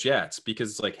 even the Jets,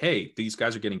 because it's like, hey, these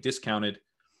guys are getting discounted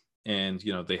and,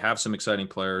 they have some exciting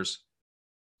players,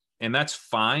 and that's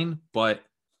fine. But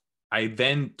I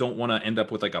then don't want to end up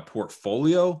with like a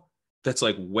portfolio that's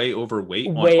like way overweight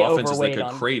on offenses that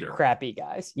could crater. Crappy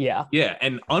guys. Yeah. Yeah.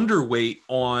 And underweight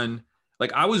on,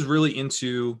 like, I was really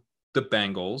into the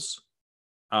Bengals.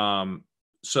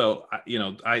 So,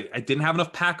 I didn't have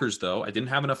enough Packers though. I didn't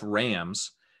have enough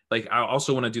Rams. Like, I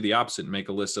also want to do the opposite and make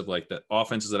a list of like the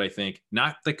offenses that I think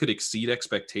not that could exceed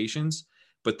expectations,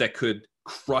 but that could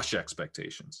crush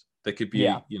expectations. That could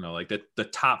be, like the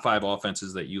top 5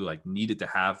 offenses that you like needed to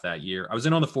have that year. I was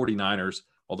in on the 49ers,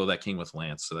 although that came with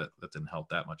Lance, so that didn't help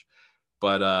that much.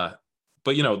 But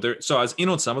so I was in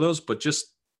on some of those, but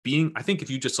just I think if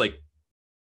you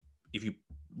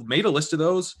made a list of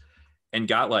those, and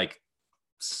got like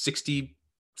 60-70%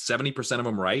 of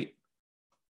them right,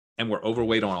 and we're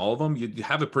overweight on all of them, you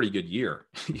have a pretty good year.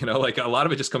 Like a lot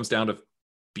of it just comes down to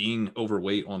being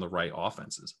overweight on the right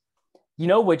offenses. You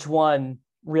know which one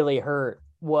really hurt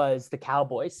was the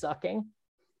Cowboys sucking.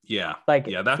 Yeah. Like,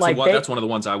 yeah, that's like that's one of the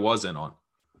ones I was in on.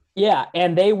 Yeah.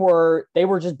 And they were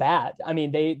just bad. I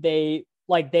mean, they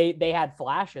had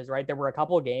flashes, right? There were a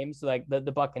couple of games, like the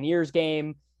Buccaneers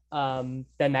game. Then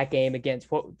that game against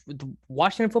the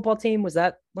Washington football team, was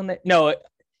that when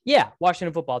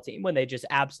Washington football team, when they just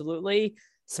absolutely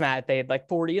smacked. They had like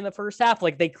 40 in the first half.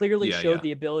 Like they clearly showed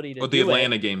the ability to do the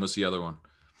Atlanta game was the other one.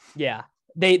 Yeah.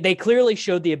 They clearly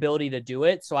showed the ability to do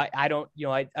it. So I don't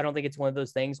think it's one of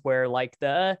those things where like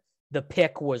the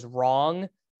pick was wrong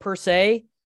per se,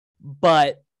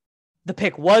 but the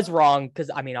pick was wrong because,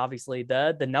 I mean, obviously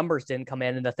the numbers didn't come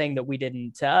in, and the thing that we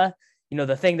didn't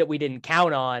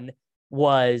count on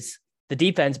was the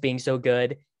defense being so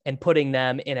good and putting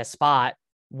them in a spot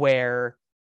where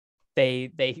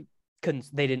they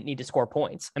didn't need to score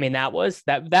points. I mean, that was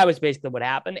basically what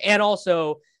happened. And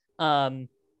also, I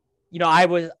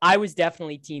was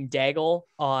definitely team Daigle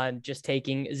on just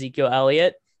taking Ezekiel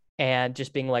Elliott and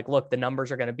just being like, look, the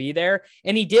numbers are going to be there.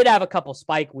 And he did have a couple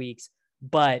spike weeks,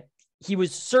 but he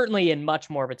was certainly in much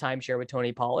more of a timeshare with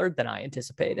Tony Pollard than I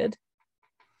anticipated.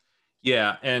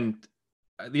 Yeah. And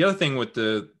the other thing with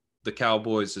the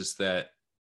Cowboys is that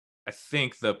I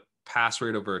think the pass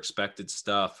rate over expected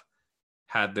stuff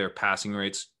had their passing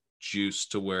rates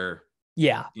juiced to where,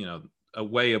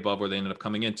 way above where they ended up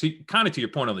coming in. To kind of to your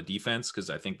point on the defense,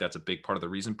 because I think that's a big part of the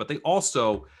reason. But they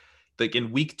also, like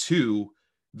in week 2,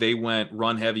 they went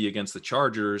run heavy against the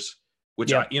Chargers,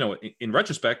 which in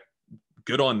retrospect,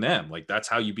 good on them. Like that's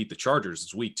how you beat the Chargers.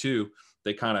 It's week 2.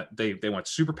 They went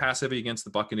super pass heavy against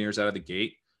the Buccaneers out of the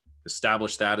gate,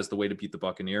 established that as the way to beat the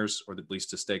Buccaneers, or at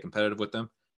least to stay competitive with them.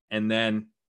 And then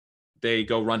they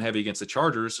go run heavy against the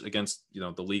Chargers, against,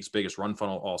 the league's biggest run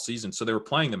funnel all season. So they were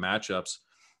playing the matchups,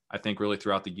 I think, really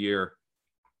throughout the year.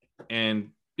 And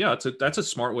yeah, that's a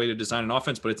smart way to design an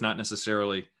offense, but it's not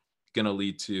necessarily going to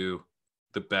lead to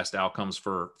the best outcomes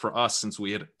for us, since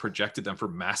we had projected them for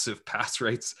massive pass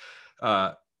rates.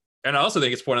 And I also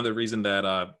think it's one of the reason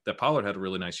that Pollard had a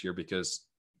really nice year, because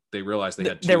they realized they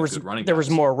had two good running backs. There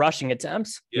was more rushing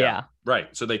attempts. Yeah.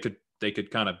 Right. So they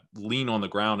could kind of lean on the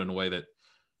ground in a way that,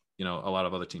 a lot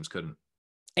of other teams couldn't.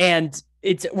 And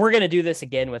we're going to do this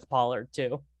again with Pollard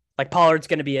too. Like Pollard's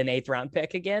going to be an 8th round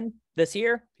pick again this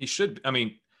year. He should. I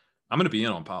mean, I'm going to be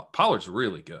in on Pollard's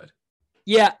really good.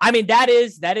 Yeah. I mean, that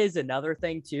is another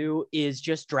thing too, is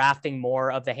just drafting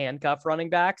more of the handcuff running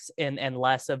backs and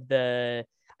less of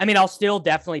I'll still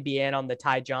definitely be in on the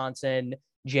Ty Johnson,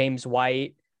 James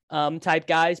White type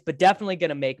guys, but definitely going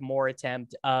to make more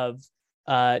attempt of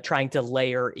trying to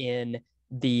layer in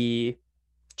the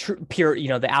pure,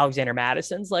 the Alexander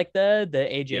Madisons, like the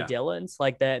AJ Dillons,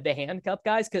 like the handcuff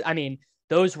guys. Cause I mean,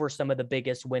 those were some of the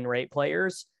biggest win rate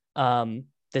players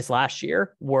this last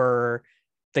year, were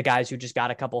the guys who just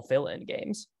got a couple fill-in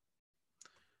games.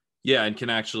 Yeah. And can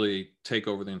actually take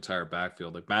over the entire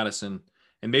backfield, like Madison.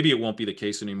 And maybe it won't be the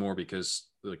case anymore because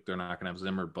like they're not going to have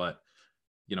Zimmer, but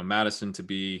Madison to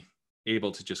be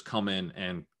able to just come in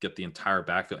and get the entire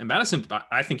backfield. And Madison,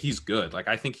 I think he's good. Like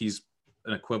I think he's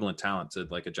an equivalent talent to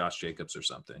like a Josh Jacobs or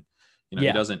something.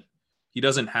 He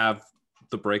doesn't have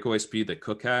the breakaway speed that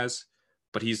Cook has,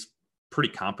 but he's pretty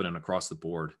competent across the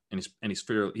board. And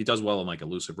he does well in like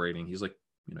elusive rating. He's like,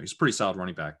 he's a pretty solid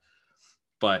running back.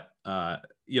 But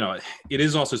it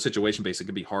is also situation based. It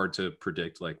can be hard to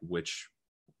predict like which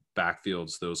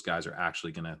backfields those guys are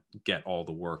actually going to get all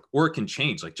the work, or it can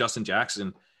change. Like Justin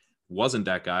Jackson wasn't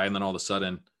that guy, and then all of a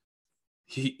sudden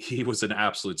he was an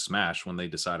absolute smash when they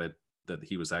decided that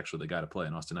he was actually the guy to play,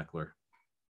 and Austin Eckler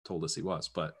told us he was.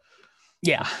 But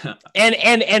yeah,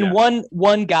 and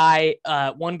one guy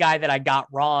that I got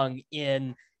wrong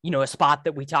in a spot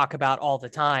that we talk about all the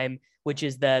time, which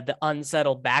is the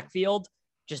unsettled backfield.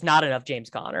 Just not enough James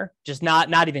Conner, just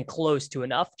not even close to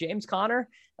enough James Conner.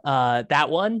 That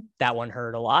one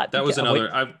hurt a lot. That was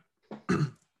another.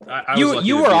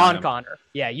 You were on Conner.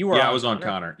 Yeah, you were. Yeah, I was on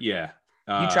Conner. Yeah,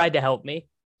 you tried to help me.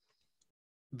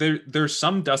 There's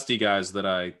some dusty guys that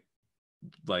I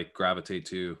like gravitate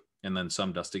to, and then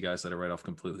some dusty guys that I write off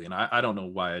completely. And I don't know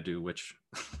why I do which.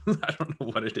 I don't know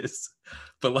what it is,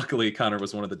 but luckily Conner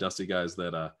was one of the dusty guys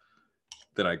that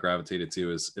I gravitated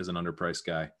to as an underpriced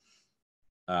guy.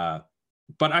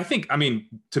 But I think,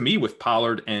 to me, with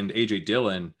Pollard and AJ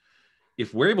Dillon,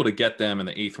 if we're able to get them in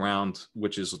the 8th round,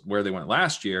 which is where they went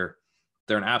last year,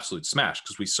 they're an absolute smash,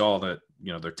 because we saw that,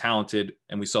 they're talented,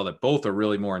 and we saw that both are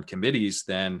really more in committees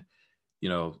than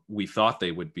we thought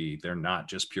they would be. They're not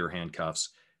just pure handcuffs.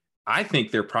 I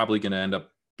think they're probably going to end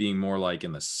up being more like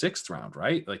in the 6th round,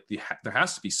 right? Like there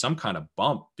has to be some kind of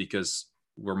bump because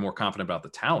we're more confident about the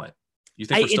talent. You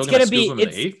think we're still going to scoop them in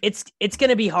the 8th? It's going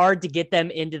to be hard to get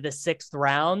them into the 6th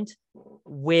round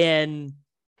when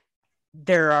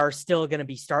there are still going to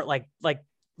be like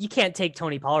you can't take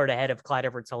Tony Pollard ahead of Clyde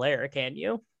Edwards-Helaire, can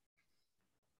you?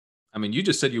 I mean, you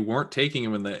just said you weren't taking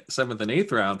him in the 7th and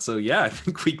 8th round, so yeah, I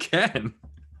think we can.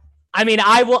 I mean,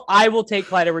 I will take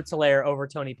Clyde Edwards-Helaire over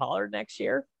Tony Pollard next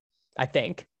year, I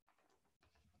think.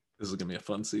 This is going to be a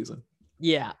fun season.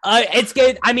 Yeah, it's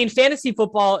good. I mean, fantasy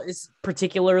football is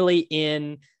particularly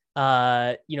in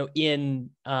high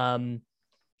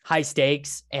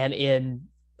stakes and in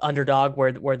underdog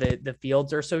where the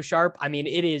fields are so sharp. I mean,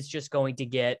 it is just going to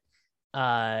get,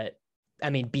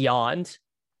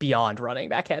 beyond running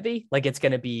back heavy. Like it's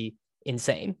going to be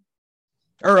insane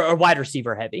or wide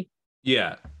receiver heavy.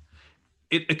 Yeah,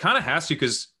 it kind of has to,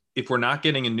 because if we're not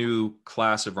getting a new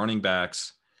class of running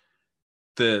backs,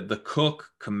 the Cook,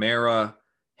 Kamara,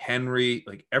 Henry,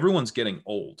 like everyone's getting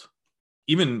old.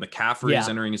 Even McCaffrey is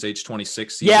entering his age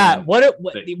 26 season. Yeah,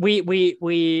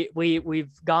 we've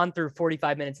gone through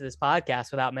 45 minutes of this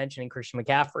podcast without mentioning Christian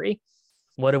McCaffrey.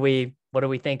 What are we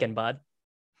thinking, bud?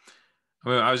 I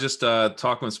mean, I was just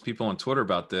talking with some people on Twitter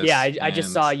about this. Yeah, I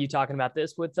just saw you talking about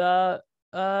this with Hoppin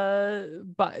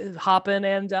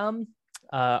and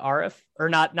Arif, or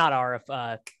not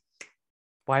Arif.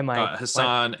 Why am I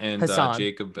Hassan and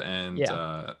Jacob and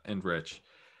Rich.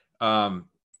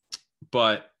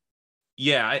 But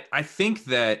yeah, I think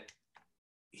that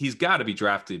he's got to be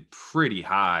drafted pretty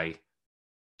high,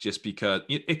 just because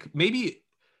maybe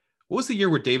what was the year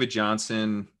where David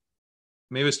Johnson?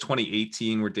 Maybe it was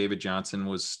 2018 where David Johnson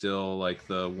was still like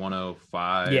the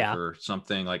 105 or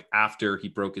something, like after he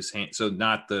broke his hand. So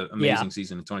not the amazing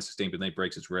season in 2016, but then he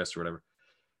breaks his wrist or whatever.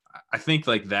 I think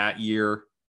like that year,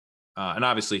 and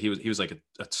obviously he was like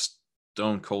a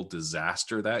stone cold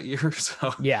disaster that year.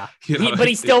 So yeah, but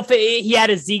he had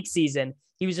a Zeke season.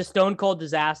 He was a stone cold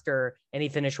disaster, and he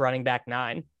finished running back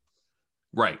 9.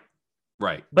 Right.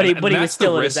 But he was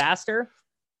still a disaster.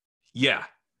 Yeah,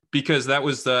 because that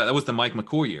was the Mike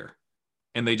McCoy year,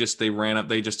 and they ran up.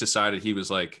 They just decided he was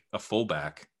like a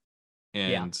fullback,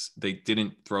 and they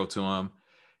didn't throw to him,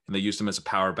 and they used him as a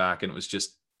power back, and it was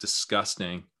just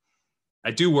disgusting. I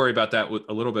do worry about that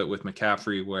a little bit with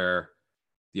McCaffrey, where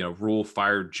Rule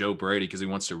fired Joe Brady because he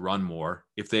wants to run more.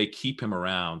 If they keep him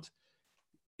around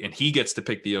and he gets to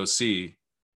pick the OC,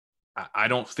 I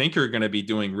don't think you're going to be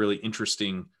doing really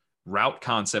interesting route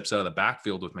concepts out of the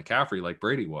backfield with McCaffrey like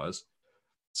Brady was.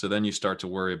 So then you start to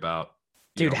worry about,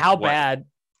 how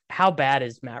bad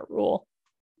is Matt Rule?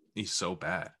 He's so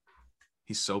bad.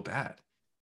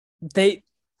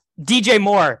 DJ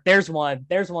Moore, there's one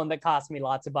that cost me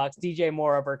lots of bucks. DJ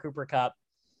Moore over Cooper Kupp.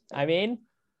 I mean,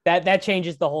 that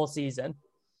changes the whole season.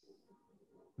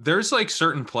 There's like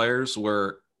certain players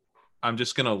where I'm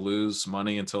just going to lose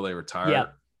money until they retire.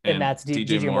 Yep. And that's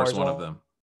DJ Moore is one of them.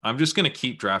 I'm just going to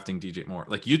keep drafting DJ Moore.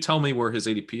 Like, you tell me where his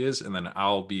ADP is, and then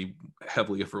I'll be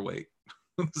heavily overweight.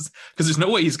 Because there's no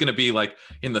way he's going to be like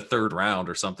in the 3rd round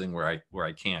or something where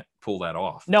I can't pull that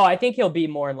off. No, I think he'll be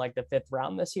more in like the 5th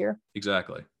round this year.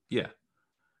 Exactly. Yeah.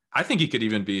 I think he could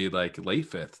even be like late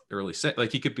 5th, early 6th.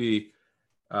 Like he could be,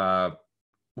 what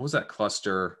was that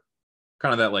cluster?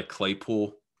 Kind of that like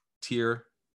Claypool tier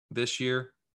this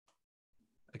year.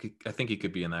 I think he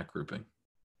could be in that grouping.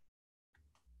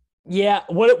 Yeah.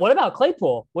 What about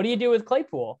Claypool? What do you do with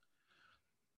Claypool?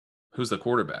 Who's the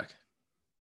quarterback?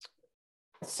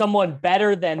 Someone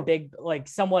better than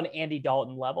someone Andy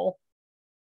Dalton level.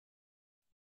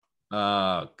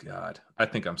 Oh God. I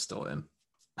think I'm still in.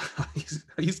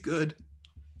 he's good.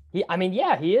 He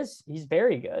is. He's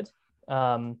very good.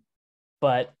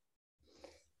 But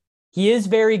he is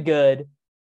very good.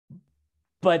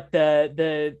 But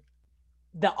the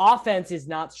offense is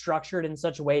not structured in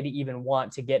such a way to even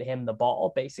want to get him the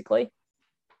ball, basically.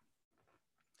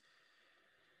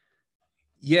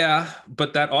 Yeah,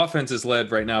 but that offense is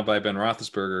led right now by Ben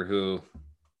Roethlisberger, who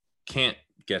can't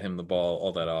get him the ball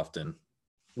all that often.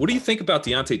 What do you think about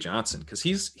Deontay Johnson? Because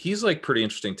he's like pretty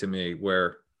interesting to me,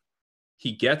 where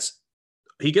he gets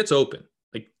open.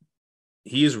 Like,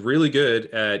 he is really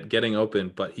good at getting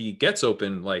open, but he gets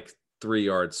open like 3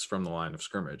 yards from the line of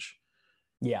scrimmage.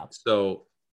 Yeah. So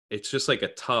it's just like a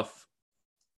tough,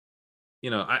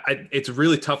 it's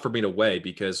really tough for me to weigh,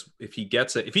 because if he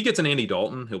gets an Andy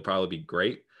Dalton, he'll probably be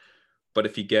great. But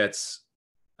if he gets,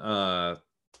 even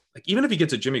if he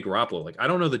gets a Jimmy Garoppolo, like, I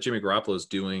don't know that Jimmy Garoppolo is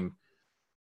doing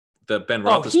the Ben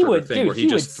Roethlisberger thing where he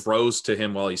just throws to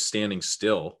him while he's standing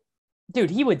still. Dude,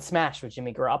 he would smash with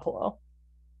Jimmy Garoppolo.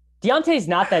 Deontay's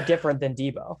not that different than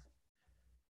Debo.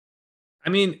 I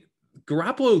mean,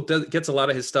 Garoppolo gets a lot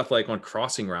of his stuff like on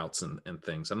crossing routes and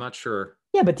things. I'm not sure.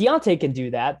 Yeah, but Deontay can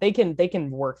do that. They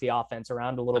can work the offense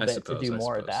around a little bit to do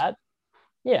more of that.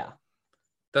 Yeah.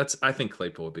 I think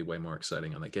Claypool would be way more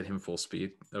exciting on that. Get him full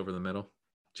speed over the middle.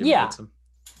 Jimmy Yeah. hits him.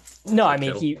 No, I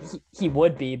mean he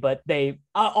would be, but they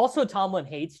also Tomlin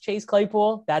hates Chase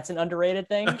Claypool. That's an underrated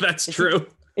thing. That's true.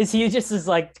 He just is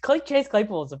like Chase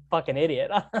Claypool is a fucking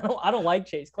idiot. I don't like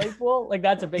Chase Claypool. Like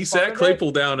that's a big. He sat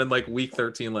Claypool down in like week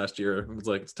 13 last year. It was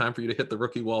like, it's time for you to hit the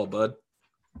rookie wall, bud.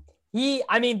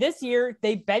 This year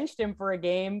they benched him for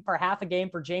half a game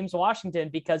for James Washington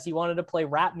because he wanted to play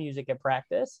rap music at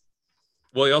practice.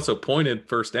 Well, he also pointed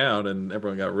first down, and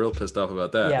everyone got real pissed off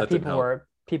about that. Yeah, that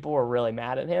people were really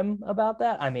mad at him about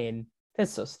that. I mean,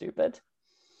 it's so stupid.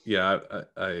 Yeah,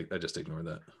 I just ignored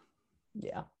that.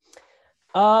 Yeah.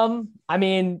 I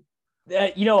mean,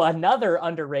 another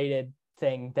underrated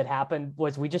thing that happened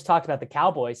was we just talked about the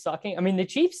Cowboys sucking. I mean, the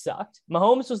Chiefs sucked.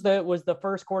 Mahomes was the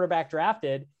first quarterback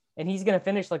drafted, and he's going to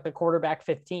finish like the quarterback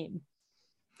 15.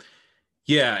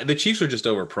 Yeah, the Chiefs are just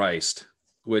overpriced,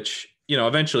 which,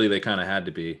 eventually they kind of had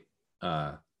to be,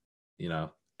 but you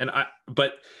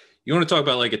want to talk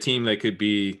about like a team that could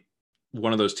be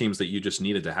one of those teams that you just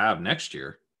needed to have next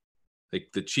year. Like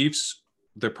the Chiefs,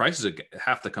 their prices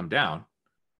have to come down.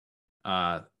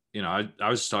 I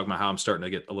was just talking about how I'm starting to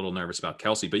get a little nervous about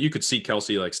Kelsey, but you could see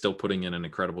Kelsey like still putting in an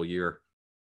incredible year,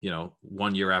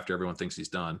 1 year after everyone thinks he's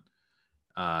done.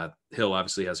 Hill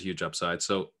obviously has a huge upside.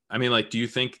 So, I mean, like, do you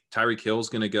think Tyreek Hill's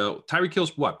going to go? Tyreek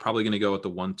Hill's probably going to go at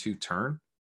the 1-2 turn?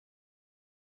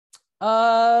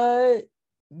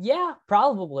 Yeah,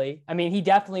 probably. I mean, he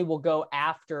definitely will go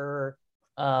after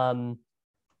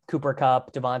Cooper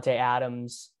Kupp, Devontae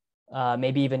Adams,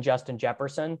 maybe even Justin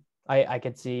Jefferson. I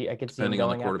could see depending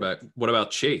on the quarterback. After. What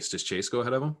about Chase? Does Chase go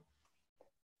ahead of him?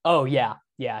 Oh yeah,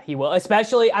 he will.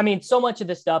 Especially, I mean, so much of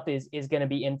this stuff is going to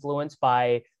be influenced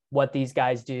by what these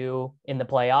guys do in the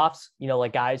playoffs.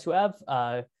 Like guys who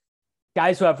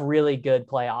have really good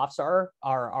playoffs are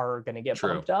going to get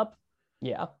bumped up.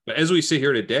 Yeah. But as we sit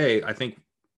here today, I think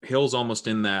Hill's almost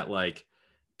in that like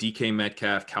DK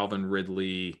Metcalf, Calvin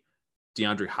Ridley,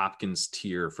 DeAndre Hopkins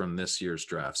tier from this year's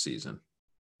draft season.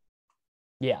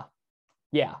 Yeah.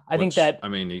 I think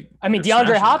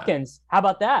DeAndre Hopkins, how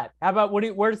about that? How about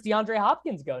where does DeAndre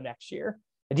Hopkins go next year?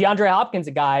 DeAndre Hopkins,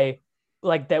 a guy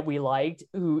like that we liked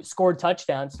who scored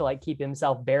touchdowns to like keep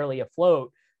himself barely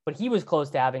afloat, but he was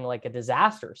close to having like a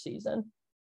disaster season.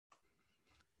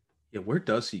 Yeah. Where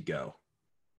does he go?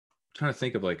 I'm trying to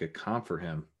think of like a comp for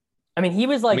him. I mean, he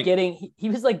was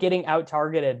getting out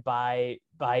targeted by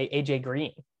AJ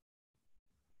Green.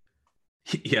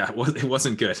 Yeah, it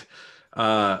wasn't good.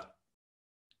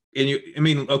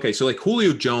 Okay, so like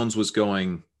Julio Jones was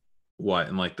going what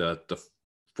in like the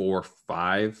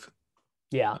 4-5.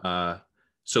 Yeah.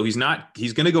 So he's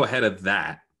going to go ahead of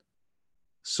that.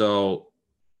 So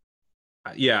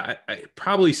yeah, I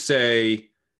probably say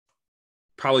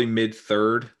mid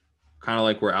third, kind of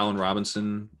like where Allen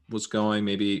Robinson was going.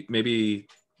 Maybe.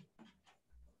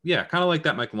 Yeah, kind of like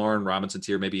that McLaurin Robinson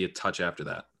tier, maybe a touch after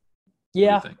that.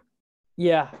 Yeah.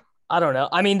 Yeah. I don't know.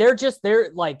 I mean,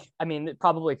 it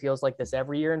probably feels like this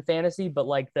every year in fantasy, but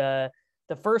like the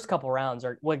first couple rounds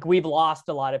are like, we've lost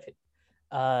a lot of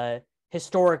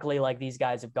historically, like these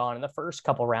guys have gone in the first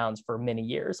couple rounds for many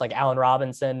years. Like Allen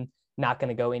Robinson, not going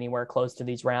to go anywhere close to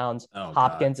these rounds.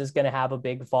 Hopkins is going to have a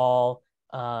big fall.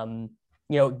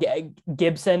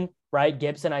 Gibson, right?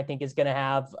 Gibson, I think, is going to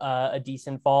have a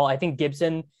decent fall. I think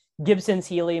Gibson's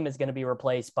helium is going to be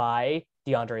replaced by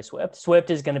DeAndre Swift. Swift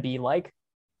is going to be like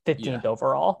 15th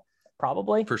overall,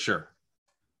 probably. For sure.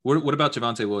 What about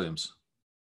Javonte Williams?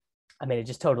 I mean, it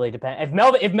just totally depends.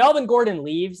 If Melvin Gordon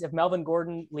leaves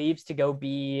to go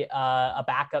be a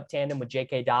backup tandem with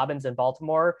J.K. Dobbins in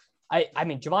Baltimore, I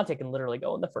mean, Javonte can literally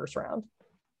go in the first round.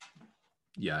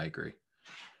 Yeah, I agree.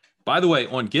 By the way,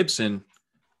 on Gibson,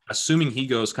 assuming he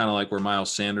goes kind of like where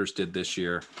Miles Sanders did this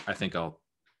year, I think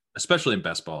especially in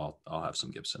best ball, I'll have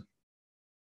some Gibson.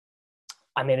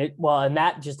 I mean, and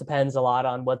that just depends a lot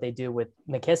on what they do with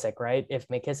McKissick, right? If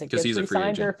McKissick gets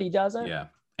re-signed or if he doesn't. Yeah.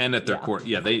 And at their court,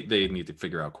 they need to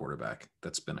figure out quarterback.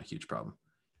 That's been a huge problem.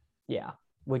 Yeah.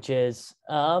 Which is,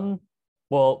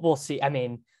 we'll see. I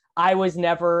mean, I was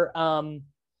never a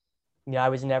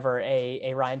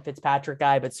Ryan Fitzpatrick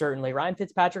guy, but certainly Ryan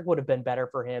Fitzpatrick would have been better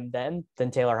for him than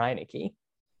Taylor Heineke.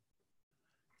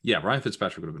 Yeah. Ryan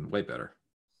Fitzpatrick would have been way better.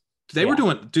 They were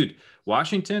doing, dude,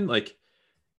 Washington, like,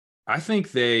 I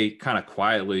think they kind of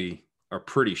quietly are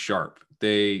pretty sharp.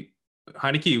 They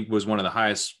Heineke was one of the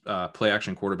highest play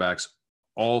action quarterbacks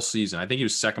all season. I think he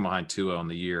was second behind Tua on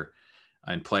the year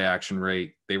in play action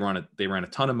rate. They ran a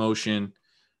ton of motion.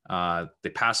 They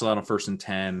passed a lot on 1st and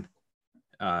 10.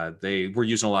 They were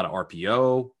using a lot of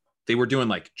RPO. They were doing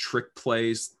like trick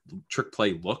play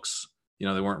looks. You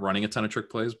know, they weren't running a ton of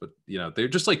trick plays, but you know, they're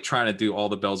just like trying to do all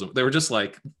the bells. They were just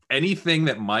like anything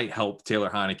that might help Taylor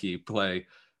Heineke play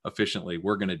efficiently.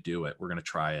 We're going to do it. We're going to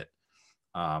try it.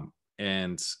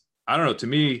 And I don't know, to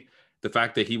me, the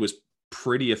fact that he was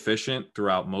pretty efficient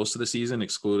throughout most of the season,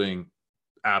 excluding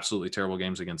absolutely terrible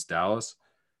games against Dallas,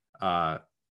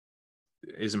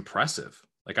 is impressive.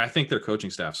 Like, I think their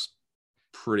coaching staff's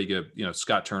pretty good. You know,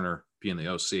 Scott Turner being the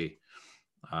OC.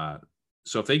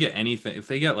 So if they get anything, if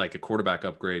they get like a quarterback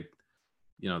upgrade,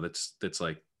 you know, that's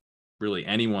like really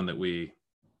anyone that we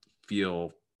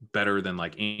feel better than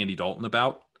like Andy Dalton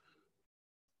about,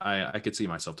 I could see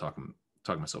myself talking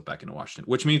myself back into Washington,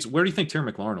 which means where do you think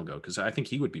Terry McLaurin will go? Because I think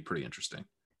he would be pretty interesting.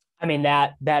 I mean,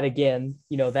 that again,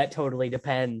 you know, that totally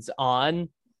depends on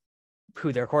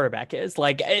who their quarterback is.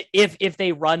 Like if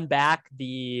they run back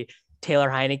the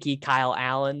Taylor Heineke, Kyle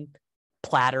Allen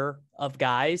platter of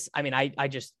guys, I mean, I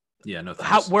just, yeah, no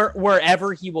thanks.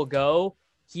 Wherever he will go,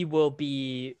 he will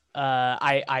be,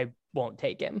 I won't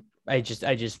take him. I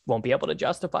just won't be able to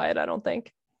justify it. I don't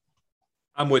think.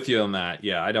 I'm with you on that.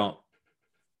 Yeah.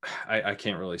 I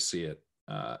can't really see it.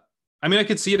 I mean, I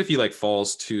could see it if he like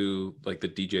falls to like the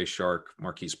DJ Shark,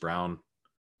 Marquise Brown,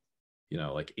 you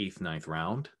know, like 8th, 9th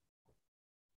round.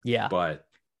 Yeah. But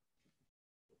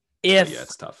yeah,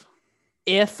 it's tough.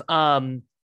 If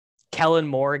Kellen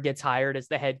Moore gets hired as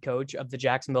the head coach of the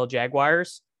Jacksonville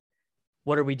Jaguars,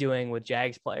 what are we doing with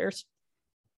Jags players?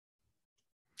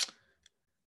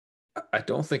 I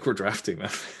don't think we're drafting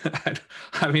them.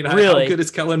 I mean, really? How good is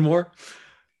Kellen Moore?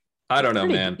 I don't know,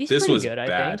 man. This was good,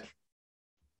 bad.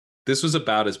 This was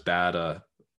about as bad a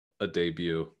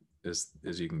debut as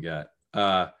you can get.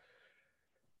 I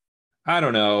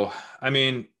don't know. I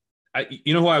mean,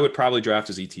 you know who I would probably draft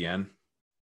is ETN.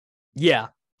 Yeah.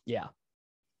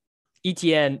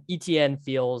 ETN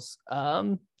feels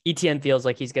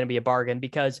like he's going to be a bargain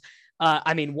because,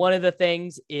 I mean, one of the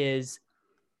things is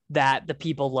that the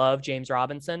people love James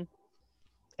Robinson.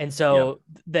 And so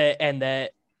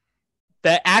that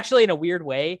actually in a weird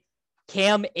way,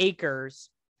 Cam Akers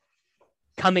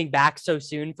coming back so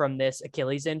soon from this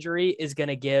Achilles injury is going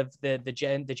to give the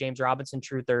James Robinson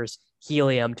truthers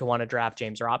helium to want to draft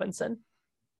James Robinson.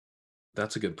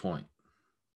 That's a good point.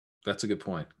 But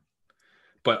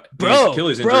these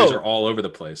Achilles injuries are all over the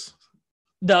place.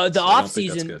 The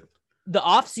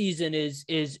off season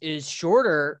is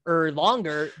shorter or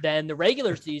longer than the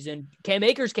regular season. Cam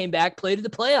Akers came back, played in the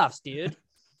playoffs, dude.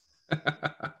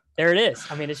 There it is.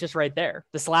 I mean, it's just right there.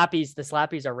 The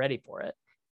slappies are ready for it.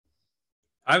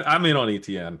 I'm in on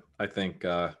ETN. I think.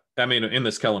 I mean, in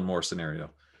this Kellen Moore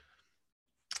scenario.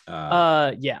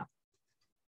 Yeah.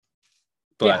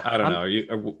 But yeah, I don't know.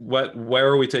 Where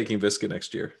are we taking Visca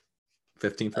next year?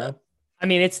 15th round? I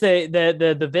mean, it's the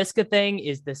Visca thing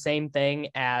is the same thing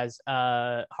as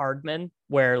Hardman,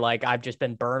 where like I've just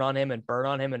been burn on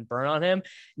him.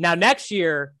 Now next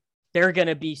year they're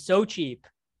gonna be so cheap.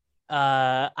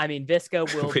 I mean,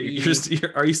 Visca will be.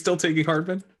 Are you still taking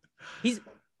Hardman?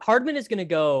 Hardman is gonna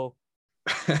go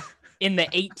in the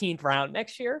 18th round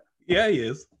next year. Yeah, he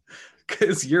is.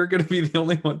 Because you're going to be the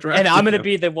only one drafting and I'm going to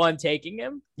be the one taking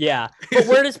him. Yeah. But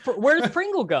where does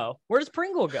Pringle go?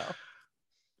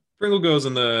 Pringle goes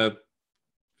in the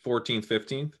 14th,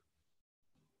 15th.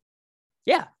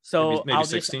 Yeah. So maybe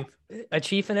 16th. A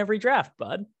chief in every draft,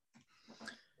 bud.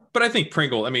 But I think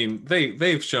Pringle, I mean,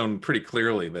 they've shown pretty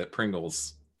clearly that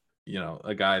Pringle's, you know,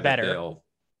 a guy that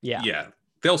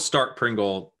they'll start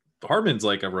Pringle. Hardman's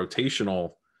like a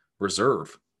rotational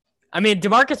reserve. I mean,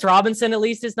 Demarcus Robinson at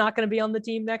least is not going to be on the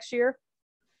team next year.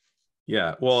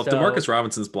 Yeah, well, if Demarcus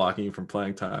Robinson's blocking you from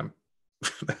playing time,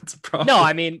 that's a problem. No,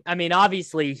 I mean,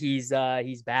 obviously he's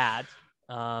bad.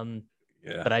 But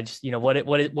I just, you know,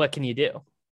 what can you do?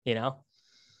 You know?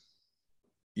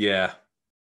 Yeah,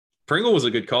 Pringle was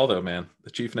a good call though, man. The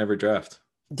chief in every draft.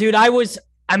 Dude,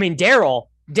 Daryl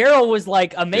was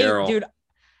like amazing, dude.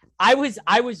 I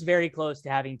was very close to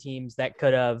having teams that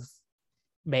could have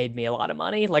made me a lot of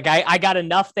money. Like I got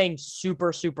enough things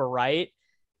super, super right,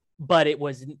 but it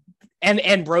was,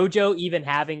 and Rojo even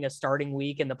having a starting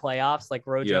week in the playoffs, like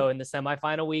Rojo in the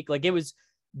semifinal week, like it was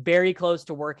very close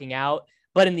to working out.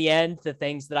 But in the end, the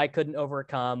things that I couldn't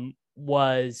overcome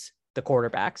was the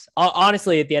quarterbacks.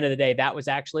 Honestly, at the end of the day, that was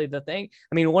actually the thing.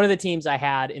 I mean, one of the teams I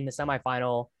had in the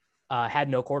semifinal had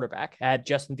no quarterback. Had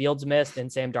Justin Fields missed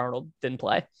and Sam Darnold didn't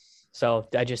play. So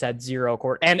I just had 0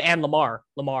 court and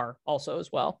Lamar also as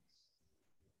well.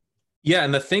 Yeah.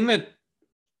 And the thing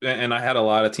and I had a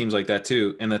lot of teams like that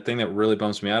too. And the thing that really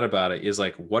bums me out about it is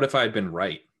like, what if I had been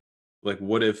right? Like,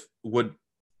 would it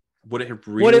have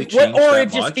really changed that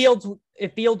much?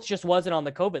 If Fields just wasn't on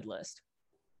the COVID list?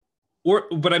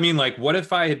 But I mean, like, what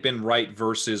if I had been right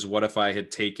versus what if I had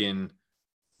taken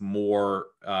more,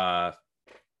 I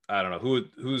don't know,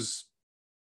 who's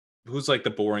like the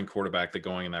boring quarterback that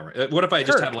going in that range? What if I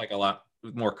just had like a lot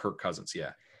more Kirk Cousins?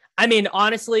 Yeah. I mean,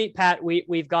 honestly, Pat,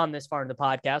 we've gone this far in the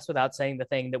podcast without saying the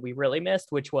thing that we really missed,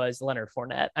 which was Leonard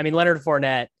Fournette. I mean, Leonard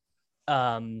Fournette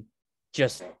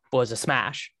just was a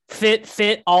smash.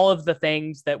 Fit all of the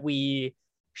things that we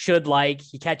should like.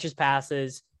 He catches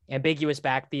passes, ambiguous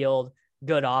backfield,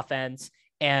 good offense,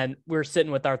 and we're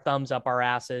sitting with our thumbs up our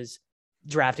asses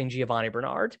drafting Giovanni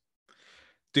Bernard.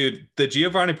 Dude, the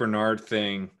Giovanni Bernard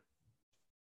thing,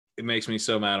 it makes me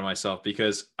so mad at myself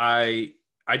because I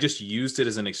just used it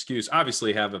as an excuse.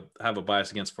 Obviously have a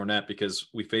bias against Fournette because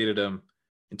we faded him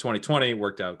in 2020,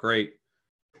 worked out great.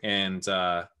 And,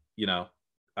 you know,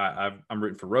 I'm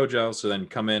rooting for Rojo. So then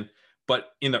come in,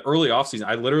 but in the early offseason,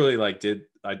 I literally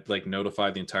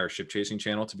notified the entire ship chasing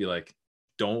channel to be like,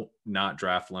 don't not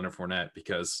draft Leonard Fournette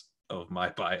because of my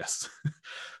bias,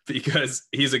 because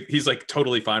he's like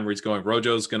totally fine where he's going.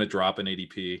 Rojo's going to drop an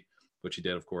ADP, which he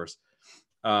did, of course.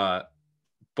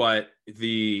 But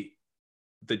the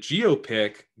Gio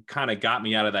pick kind of got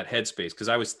me out of that headspace because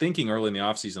I was thinking early in the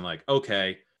offseason, like,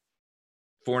 okay,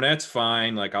 Fournette's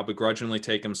fine. Like, I'll begrudgingly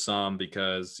take him some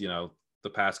because, you know, the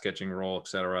pass catching role, et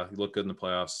cetera. He looked good in the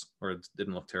playoffs, or it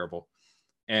didn't look terrible.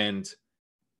 And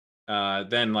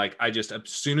then, like, I just, as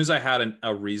soon as I had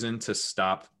a reason to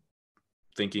stop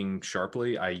thinking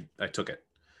sharply, I took it.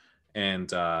 And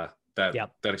that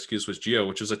excuse was Gio,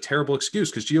 which was a terrible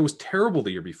excuse because Gio was terrible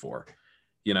the year before,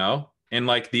 you know? And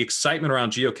like the excitement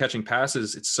around Gio catching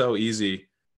passes, it's so easy,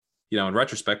 you know, in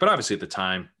retrospect. But obviously at the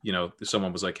time, you know,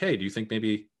 someone was like, hey, do you think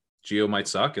maybe Gio might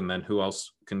suck? And then who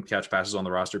else can catch passes on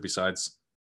the roster besides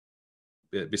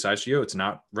Gio? It's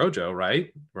not Rojo,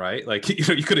 right? Right? Like, you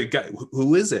know, you could have got,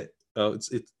 who is it? Oh,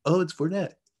 it's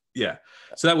Fournette. Yeah.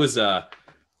 So that was a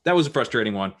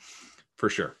frustrating one for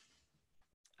sure.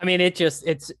 I mean, it's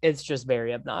just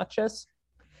very obnoxious.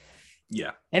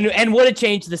 Yeah. And would it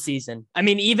change the season? I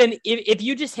mean, even if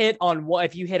you just hit on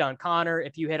if you hit on Connor,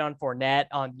 if you hit on Fournette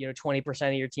on, you know, 20%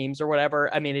 of your teams or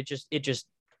whatever, I mean, it just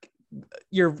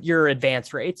your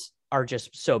advance rates are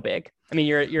just so big. I mean,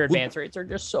 your advance rates are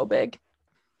just so big.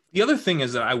 The other thing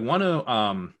is that I want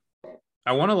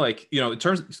to like, you know, in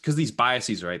terms, because these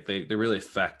biases, right, they really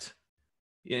affect,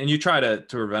 and you try to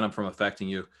prevent them from affecting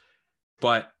you,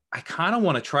 but I kind of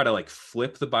want to try to like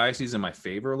flip the biases in my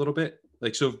favor a little bit.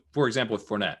 Like, so for example, with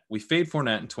Fournette, we fade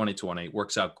Fournette in 2020, it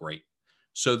works out great.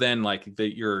 So then like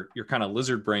your kind of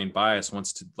lizard brain bias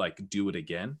wants to like do it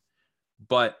again.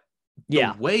 But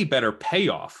the way better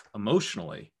payoff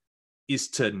emotionally is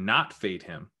to not fade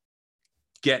him,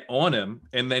 get on him,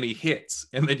 and then he hits.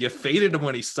 And then you faded him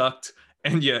when he sucked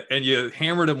and you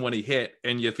hammered him when he hit,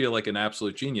 and you feel like an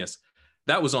absolute genius.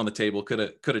 That was on the table. Could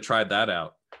have tried that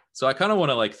out. So I kind of want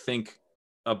to like think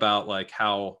about like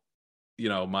how, you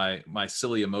know, my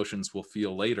silly emotions will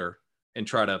feel later and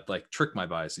try to like trick my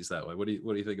biases that way. What do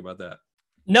you think about that?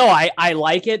 No, I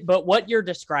like it, but what you're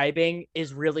describing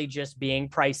is really just being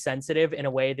price sensitive in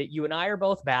a way that you and I are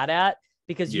both bad at,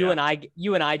 because you and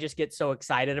I just get so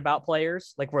excited about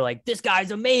players. Like, we're like, this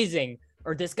guy's amazing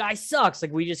or this guy sucks.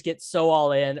 Like, we just get so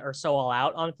all in or so all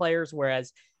out on players.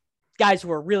 Whereas guys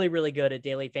who are really, really good at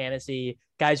daily fantasy,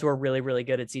 guys who are really, really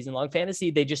good at season long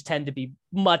fantasy, they just tend to be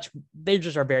they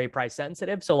just are very price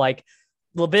sensitive. So like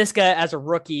Laviska as a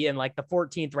rookie in like the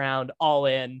 14th round, all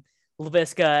in.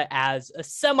 Laviska as a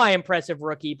semi-impressive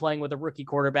rookie playing with a rookie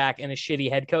quarterback and a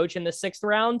shitty head coach in the 6th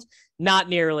round, not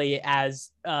nearly as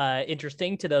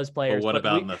interesting to those players. But what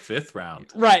about in the 5th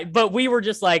round? Right. But we were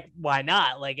just like, why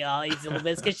not? Like, he's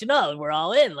Laviska Chanel. We're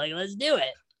all in. Like, let's do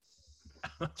it.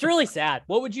 It's really sad.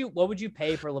 What would you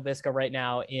pay for Laviska right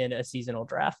now in a seasonal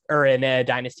draft or in a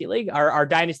dynasty league, our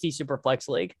dynasty super flex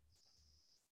league?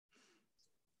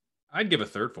 I'd give a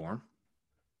 3rd for him.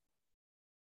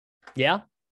 Yeah.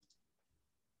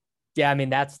 Yeah. I mean,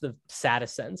 that's the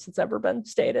saddest sentence that's ever been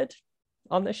stated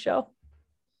on this show.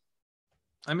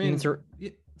 I mean,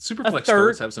 super flex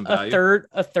starts have some value.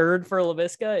 A third for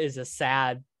Laviska is a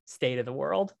sad state of the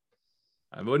world.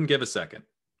 I wouldn't give a 2nd.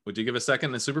 Would you give a 2nd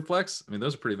in the Superflex? I mean,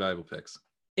 those are pretty valuable picks.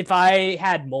 If I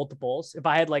had multiples, if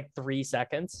I had like 3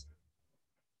 seconds.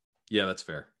 Yeah, that's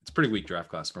fair. It's a pretty weak draft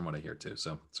class from what I hear too.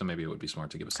 So maybe it would be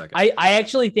smart to give a 2nd. I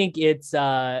actually think it's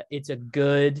a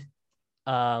good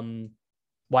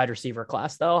wide receiver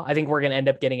class, though. I think we're going to end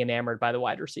up getting enamored by the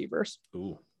wide receivers.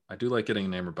 Ooh, I do like getting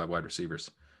enamored by wide receivers.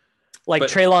 Like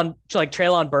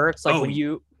Treylon Burks, like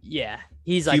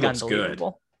he's like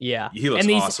unbelievable. Good. Yeah. He looks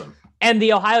awesome. And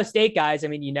the Ohio State guys, I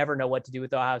mean, you never know what to do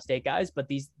with the Ohio State guys, but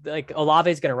these, like,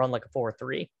 Olave is going to run like a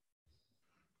 4.3.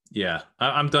 Yeah,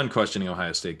 I'm done questioning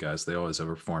Ohio State guys. They always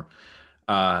overperform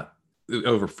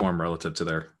relative to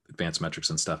their advanced metrics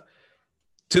and stuff.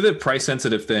 To the price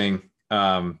sensitive thing,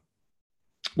 well,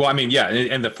 I mean, yeah,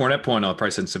 and the Fournette point on the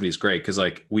price sensitivity is great because,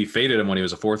 like, we faded him when he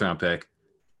was a 4th round pick.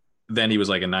 Then he was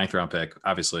like a 9th round pick.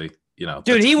 Obviously, you know,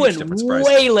 dude, he went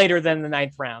way later than the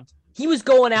 9th round. He was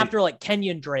going after like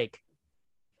Kenyon Drake.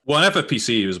 Well, in FFPC,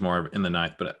 he was more in the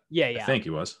 9th, but I think he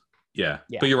was. Yeah.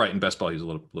 But you're right. In best ball, he was a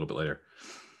little bit later.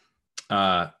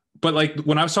 But like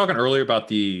when I was talking earlier about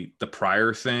the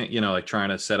prior thing, you know, like trying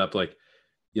to set up like,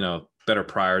 you know, better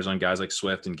priors on guys like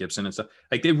Swift and Gibson and stuff,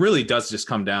 like it really does just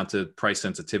come down to price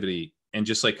sensitivity and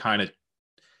just like kind of,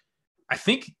 I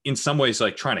think in some ways,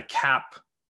 like trying to cap,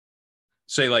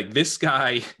 say like this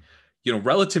guy, you know,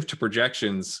 relative to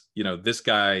projections, you know, this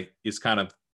guy is kind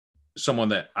of someone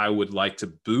that I would like to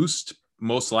boost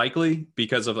most likely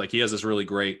because of like, he has this really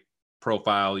great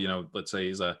profile, you know, let's say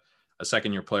he's a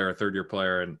 2nd-year player, a 3rd-year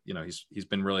player, and, you know, he's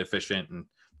been really efficient and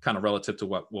kind of relative to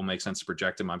what will make sense to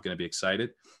project him. I'm going to be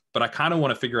excited, but I kind of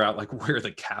want to figure out like where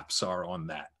the caps are on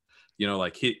that. You know,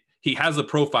 like he has the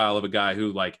profile of a guy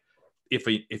who, like, if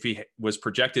he was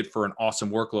projected for an awesome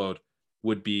workload,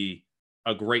 would be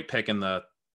a great pick in the,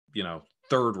 you know,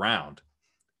 3rd round.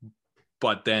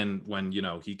 But then when, you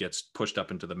know, he gets pushed up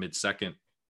into the mid-second,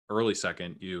 early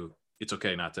second, it's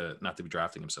okay not to be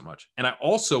drafting him so much. And I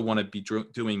also want to be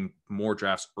doing more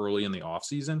drafts early in the off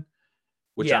season,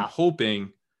 which I'm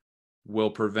hoping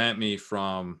will prevent me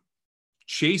from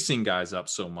chasing guys up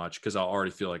so much because I'll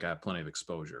already feel like I have plenty of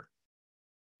exposure.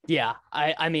 Yeah.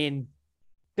 I mean,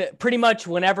 pretty much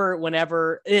whenever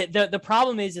the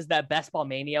problem is that Best Ball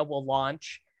Mania will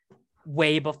launch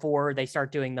way before they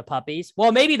start doing the puppies.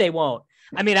 Well, maybe they won't.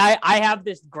 I mean, I have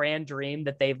this grand dream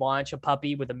that they launch a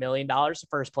puppy with $1 million to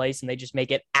first place and they just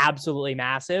make it absolutely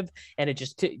massive. And it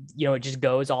just, you know, it just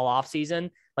goes all off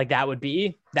season. Like that would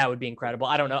be incredible.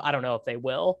 I don't know if they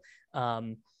will.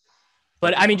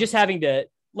 But I mean, just having to,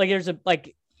 like, there's a,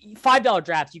 like, $5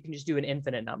 drafts, you can just do an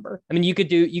infinite number. I mean, you could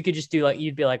just do like,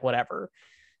 you'd be like, whatever,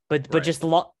 but just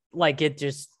like it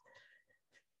just,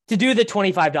 to do the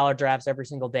 $25 drafts every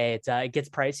single day, it gets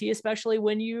pricey, especially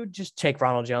when you just take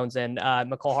Ronald Jones and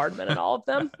McCole Hardman and all of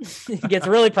them. It gets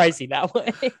really pricey that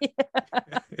way.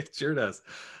 It sure does.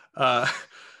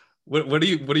 What are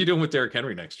you doing with Derrick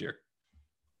Henry next year?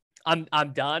 I'm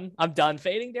done. I'm done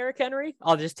fading Derrick Henry.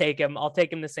 I'll just take him. I'll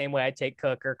take him the same way I take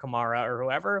Cook or Kamara or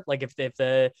whoever. Like if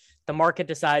the market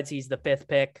decides he's the 5th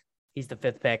pick, he's the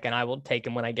 5th pick, and I will take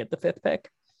him when I get the 5th pick.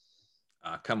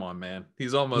 Come on, man.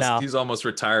 He's almost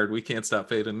retired. We can't stop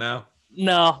fading now.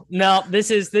 No.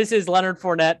 This is Leonard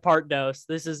Fournette part dose.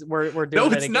 This is we're doing.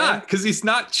 No, it's not, because he's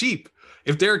not cheap.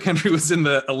 If Derrick Henry was in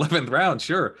the 11th round,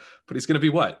 sure, but he's going to be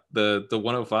what, the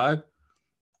 105.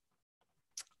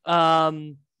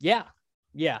 Yeah.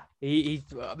 He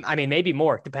I mean, maybe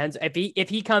more. Depends if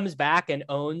he comes back and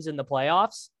owns in the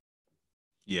playoffs.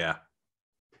 Yeah.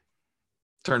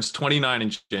 Turns 29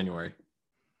 in January.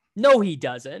 No, he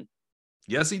doesn't.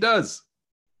 Yes, he does.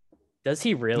 Does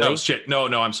he really? No, shit. No,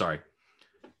 I'm sorry.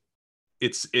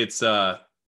 It's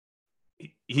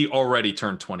he already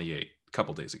turned 28 a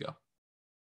couple days ago.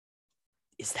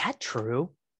 Is that true?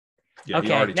 Yeah,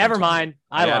 okay, never mind.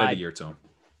 I lied. Added a year to him.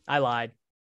 I lied.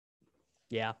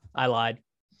 Yeah, I lied.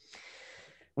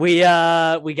 We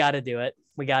got to do it.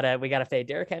 We got to fade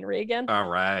Derrick Henry again. All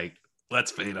right.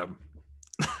 Let's fade him.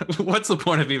 What's the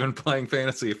point of even playing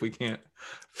fantasy if we can't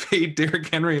fade Derrick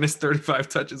Henry in his 35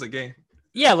 touches a game?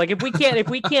 Yeah, like if we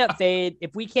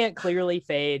can't clearly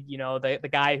fade, you know, the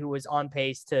guy who was on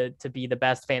pace to be the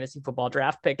best fantasy football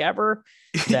draft pick ever,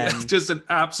 then just an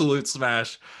absolute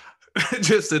smash.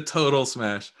 Just a total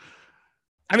smash.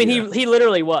 I mean, he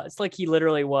literally was he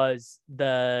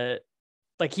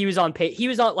was on pace. He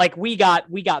was on, like, we got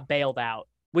bailed out.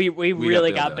 We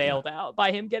really got bailed out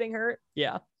by him getting hurt.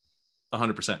 Yeah.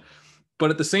 100%.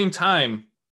 But at the same time,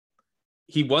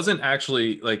 he wasn't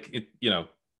actually the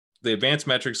advanced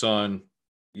metrics on,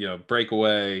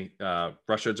 breakaway,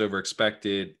 rush yards over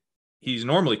expected. He's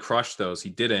normally crushed those. He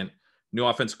didn't. New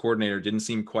offensive coordinator didn't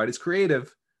seem quite as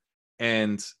creative.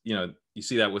 And, you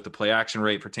see that with the play action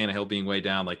rate for Tannehill being way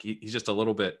down. Like he's just a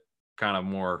little bit kind of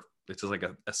more, it's just like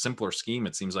a simpler scheme,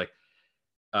 it seems like.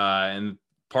 And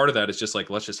part of that is just like,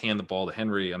 let's just hand the ball to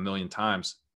Henry a million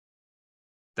times.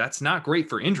 that's not great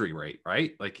for injury rate,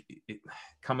 right? Like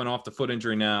coming off the foot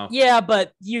injury now. Yeah,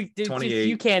 but you 28.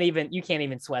 you can't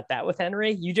even sweat that with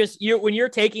Henry. When you're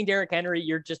taking Derrick Henry,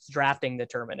 you're just drafting the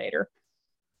Terminator.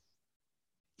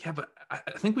 Yeah, but I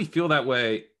think we feel that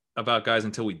way about guys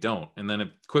until we don't, and then it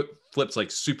flips like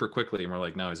super quickly, and we're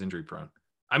like, no, he's injury prone.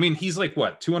 I mean, he's like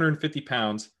what, 250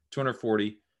 pounds,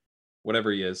 240,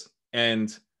 whatever he is,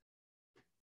 and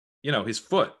his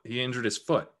foot. He injured his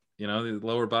foot. The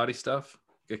lower body stuff.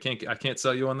 I can't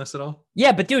sell you on this at all.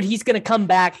 Yeah, but dude, he's gonna come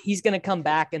back. He's gonna come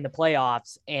back in the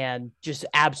playoffs and just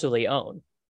absolutely own.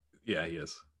 Yeah, he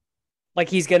is. Like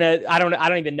he's gonna. I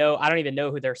don't even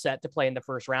know who they're set to play in the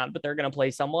first round, but they're gonna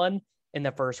play someone in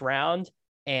the first round,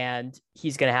 and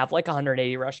he's gonna have like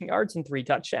 180 rushing yards and 3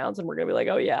 touchdowns, and we're gonna be like,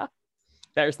 oh yeah,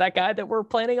 there's that guy that we're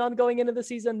planning on going into the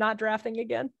season not drafting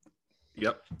again.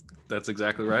 Yep, that's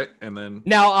exactly right. And then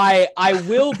now I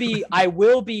will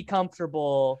be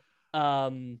comfortable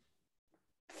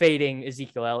fading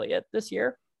Ezekiel Elliott this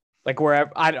year. Like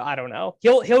wherever I don't know.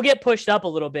 He'll get pushed up a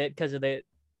little bit because of the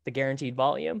guaranteed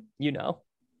volume,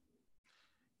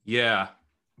 Yeah,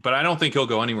 but I don't think he'll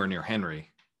go anywhere near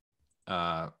Henry.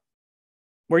 Where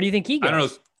do you think he goes? I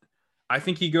don't know. I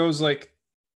think he goes like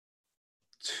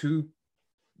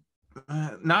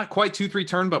not quite 2-3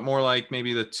 turn, but more like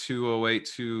maybe the 208,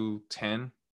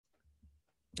 210.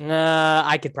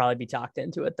 I could probably be talked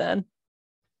into it then.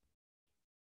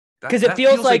 Because it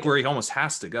feels like where he almost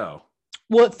has to go.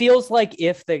 Well, it feels like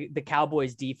if the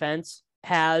Cowboys defense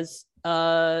has,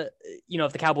 if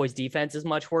the Cowboys defense is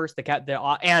much worse,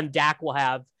 and Dak will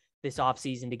have this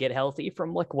offseason to get healthy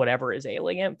from like whatever is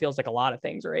ailing him. It feels like a lot of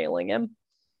things are ailing him.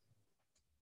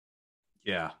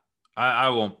 Yeah, I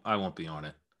won't be on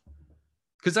it.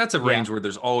 Because that's a range where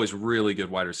there's always really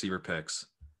good wide receiver picks.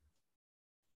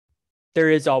 There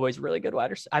is always really good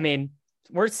wide receiver. I mean,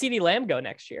 where's CeeDee Lamb go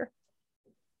next year?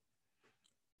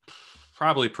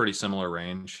 Probably pretty similar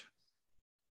range.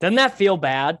 Doesn't that feel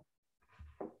bad?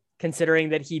 Considering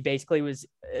that he basically was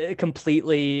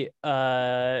completely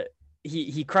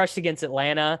he crushed against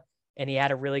Atlanta and he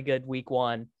had a really good week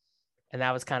 1, and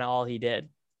that was kind of all he did.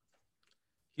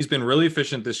 He's been really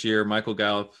efficient this year. Michael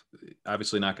Gallup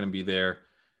obviously not going to be there.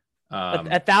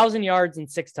 1,000 yards and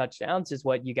 6 touchdowns is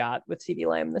what you got with CeeDee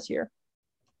Lamb this year.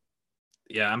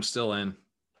 Yeah, I'm still in.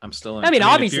 I mean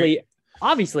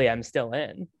obviously I'm still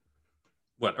in.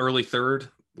 What, early third?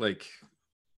 Like,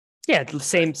 yeah,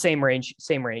 same range.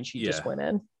 He just went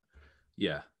in.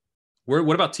 Yeah.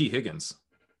 What about T Higgins?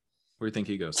 Where do you think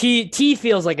he goes? T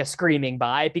feels like a screaming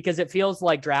buy because it feels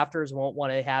like drafters won't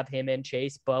want to have him and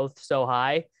Chase both so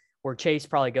high, where Chase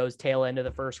probably goes tail end of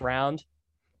the first round.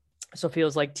 So it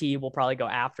feels like T will probably go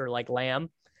after like Lamb,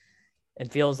 and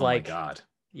feels like, my God.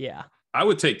 Yeah, I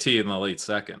would take T in the late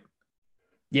second.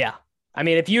 Yeah. I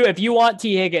mean, if you want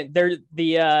T Higgins, there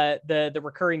the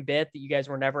recurring bit that you guys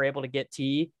were never able to get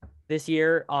T this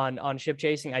year on ship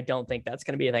chasing, I don't think that's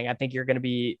going to be a thing. I think you're going to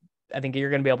be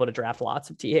able to draft lots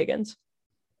of T Higgins.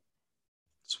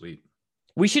 Sweet.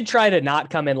 We should try to not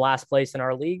come in last place in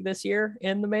our league this year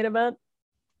in the main event.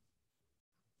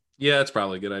 Yeah, that's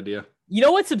probably a good idea. You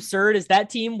know what's absurd is that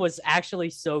team was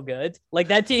actually so good. Like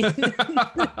that team,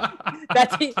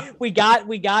 we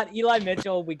got Eli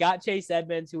Mitchell, we got Chase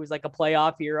Edmonds, who was like a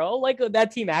playoff hero. Like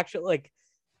that team actually, like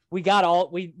we got all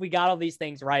these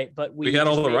things right, but we got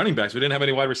all the running backs. We didn't have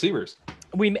any wide receivers.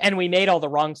 We made all the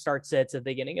wrong start sits at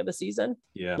the beginning of the season.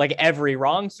 Yeah, like every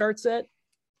wrong start sit.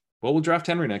 Well, we'll draft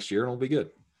Henry next year and it'll be good.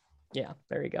 Yeah,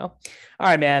 there you go. All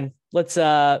right, man. Let's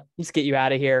get you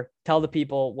out of here. Tell the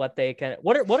people what they can.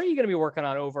 What are you going to be working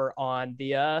on over on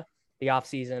the off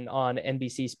season on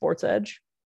NBC Sports Edge?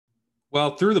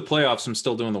 Well, through the playoffs, I'm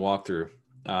still doing the walkthrough.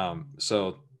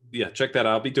 So yeah, check that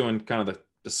out. I'll be doing kind of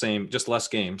the same, just less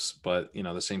games, but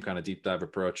the same kind of deep dive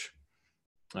approach.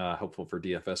 Hopeful for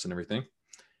DFS and everything.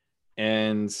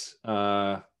 And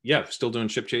yeah, still doing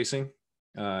ship chasing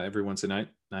every Wednesday night,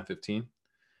 9:15.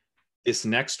 This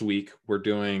next week, we're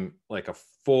doing like a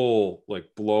full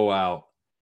blowout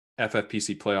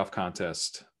FFPC playoff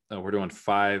contest. We're doing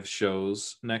 5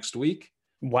 shows next week.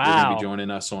 Wow. You're going to be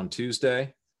joining us on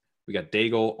Tuesday. We got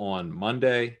Daigle on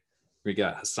Monday. We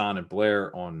got Hassan and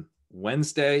Blair on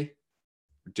Wednesday.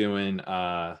 We're doing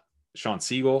Sean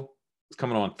Siegel is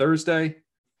coming on Thursday.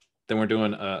 Then we're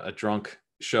doing a drunk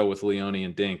show with Leone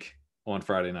and Dink on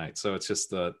Friday night. So it's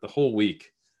just the whole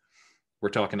week. We're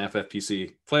talking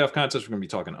FFPC playoff contest. We're going to be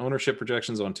talking ownership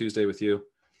projections on Tuesday with you.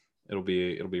 It'll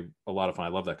be a lot of fun. I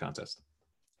love that contest.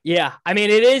 Yeah. I mean,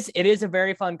 it is a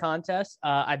very fun contest.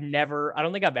 I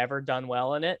don't think I've ever done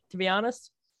well in it, to be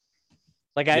honest.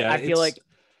 Like I feel like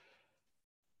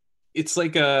it's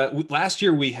like last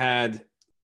year we had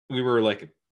we were like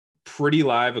pretty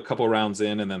live a couple rounds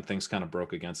in, and then things kind of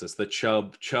broke against us. The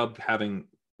Chubb having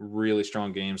really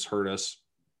strong games hurt us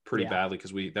pretty badly,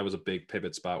 because that was a big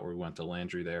pivot spot where we went to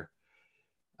Landry there.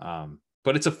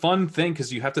 But it's a fun thing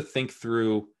because you have to think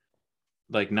through,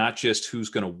 like, not just who's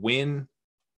going to win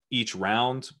each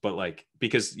round, but like,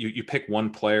 because you pick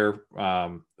one player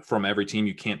from every team.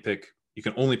 You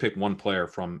can only pick one player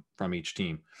from each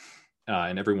team,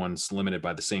 and everyone's limited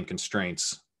by the same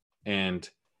constraints, and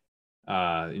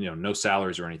no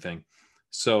salaries or anything.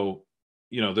 So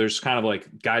there's kind of like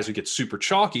guys who get super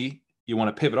chalky, you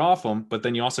want to pivot off them, but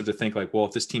then you also have to think like, well,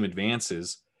 if this team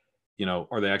advances,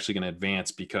 are they actually going to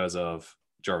advance because of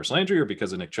Jarvis Landry or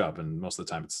because of Nick Chubb? And most of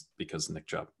the time it's because of Nick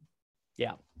Chubb.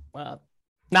 Yeah.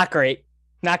 Not great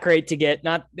to get,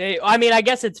 I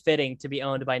guess it's fitting to be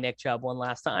owned by Nick Chubb one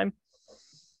last time.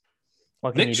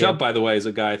 Nick Chubb, by the way, is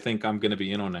a guy I think I'm going to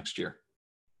be in on next year.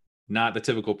 Not the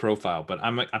typical profile, but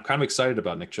I'm kind of excited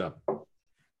about Nick Chubb.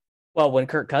 Well, when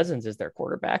Kirk Cousins is their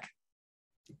quarterback.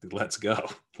 Let's go.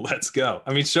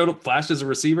 I mean, showed up, flashed as a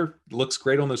receiver, looks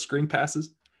great on those screen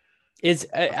passes. Is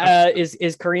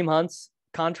Kareem Hunt's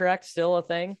contract still a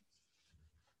thing?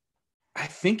 I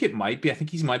think it might be. I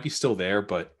think he might be still there,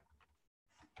 but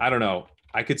I don't know.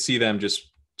 I could see them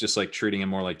just like treating him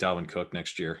more like Dalvin Cook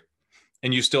next year.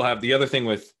 And you still have the other thing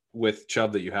with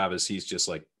Chubb that you have is he's just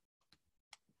like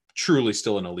truly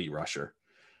still an elite rusher.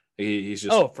 He's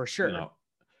just, for sure.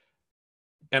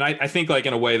 And I think like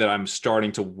in a way that I'm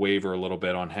starting to waver a little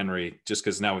bit on Henry, just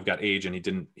because now we've got age and he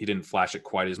didn't flash it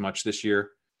quite as much this year.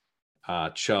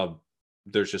 Chubb,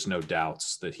 there's just no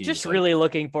doubts that he's just really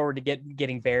looking forward to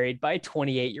getting buried by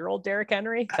 28-year-old Derrick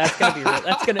Henry.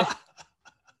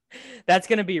 That's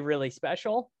gonna be really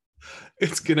special.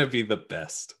 It's gonna be the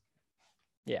best.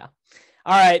 Yeah.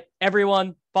 All right,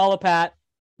 everyone, follow Pat,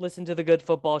 listen to the Good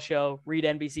Football Show, read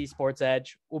NBC Sports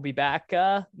Edge. We'll be back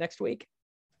next week.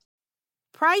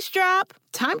 Price drop?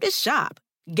 Time to shop.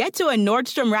 Get to a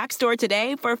Nordstrom Rack store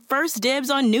today for first dibs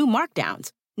on new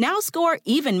markdowns. Now score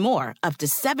even more, up to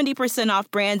 70% off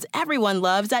brands everyone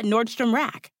loves at Nordstrom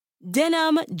Rack.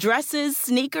 Denim, dresses,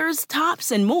 sneakers,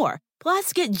 tops, and more.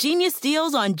 Plus, get genius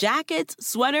deals on jackets,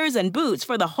 sweaters, and boots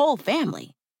for the whole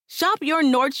family. Shop your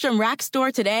Nordstrom Rack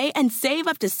store today and save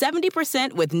up to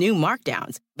 70% with new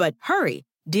markdowns. But hurry,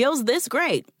 deals this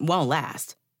great won't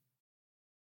last.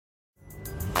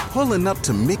 Pulling up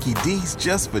to Mickey D's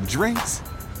just for drinks?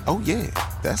 Oh yeah,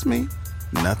 that's me.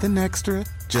 Nothing extra,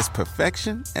 just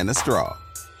perfection and a straw.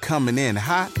 Coming in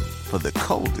hot for the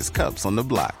coldest cups on the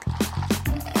block.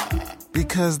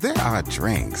 Because there are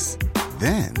drinks.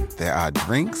 Then there are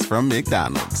drinks from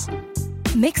McDonald's.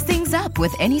 Mix things up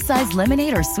with any size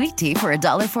lemonade or sweet tea for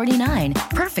 $1.49.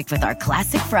 Perfect with our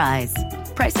classic fries.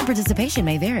 Price and participation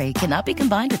may vary. Cannot be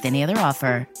combined with any other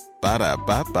offer.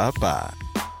 Ba-da-ba-ba-ba.